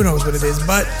 11, who knows what it is.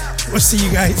 But we'll see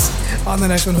you guys on the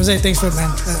next one. Jose, thanks for it,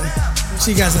 man.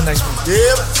 See you guys in the next one.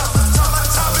 Yep.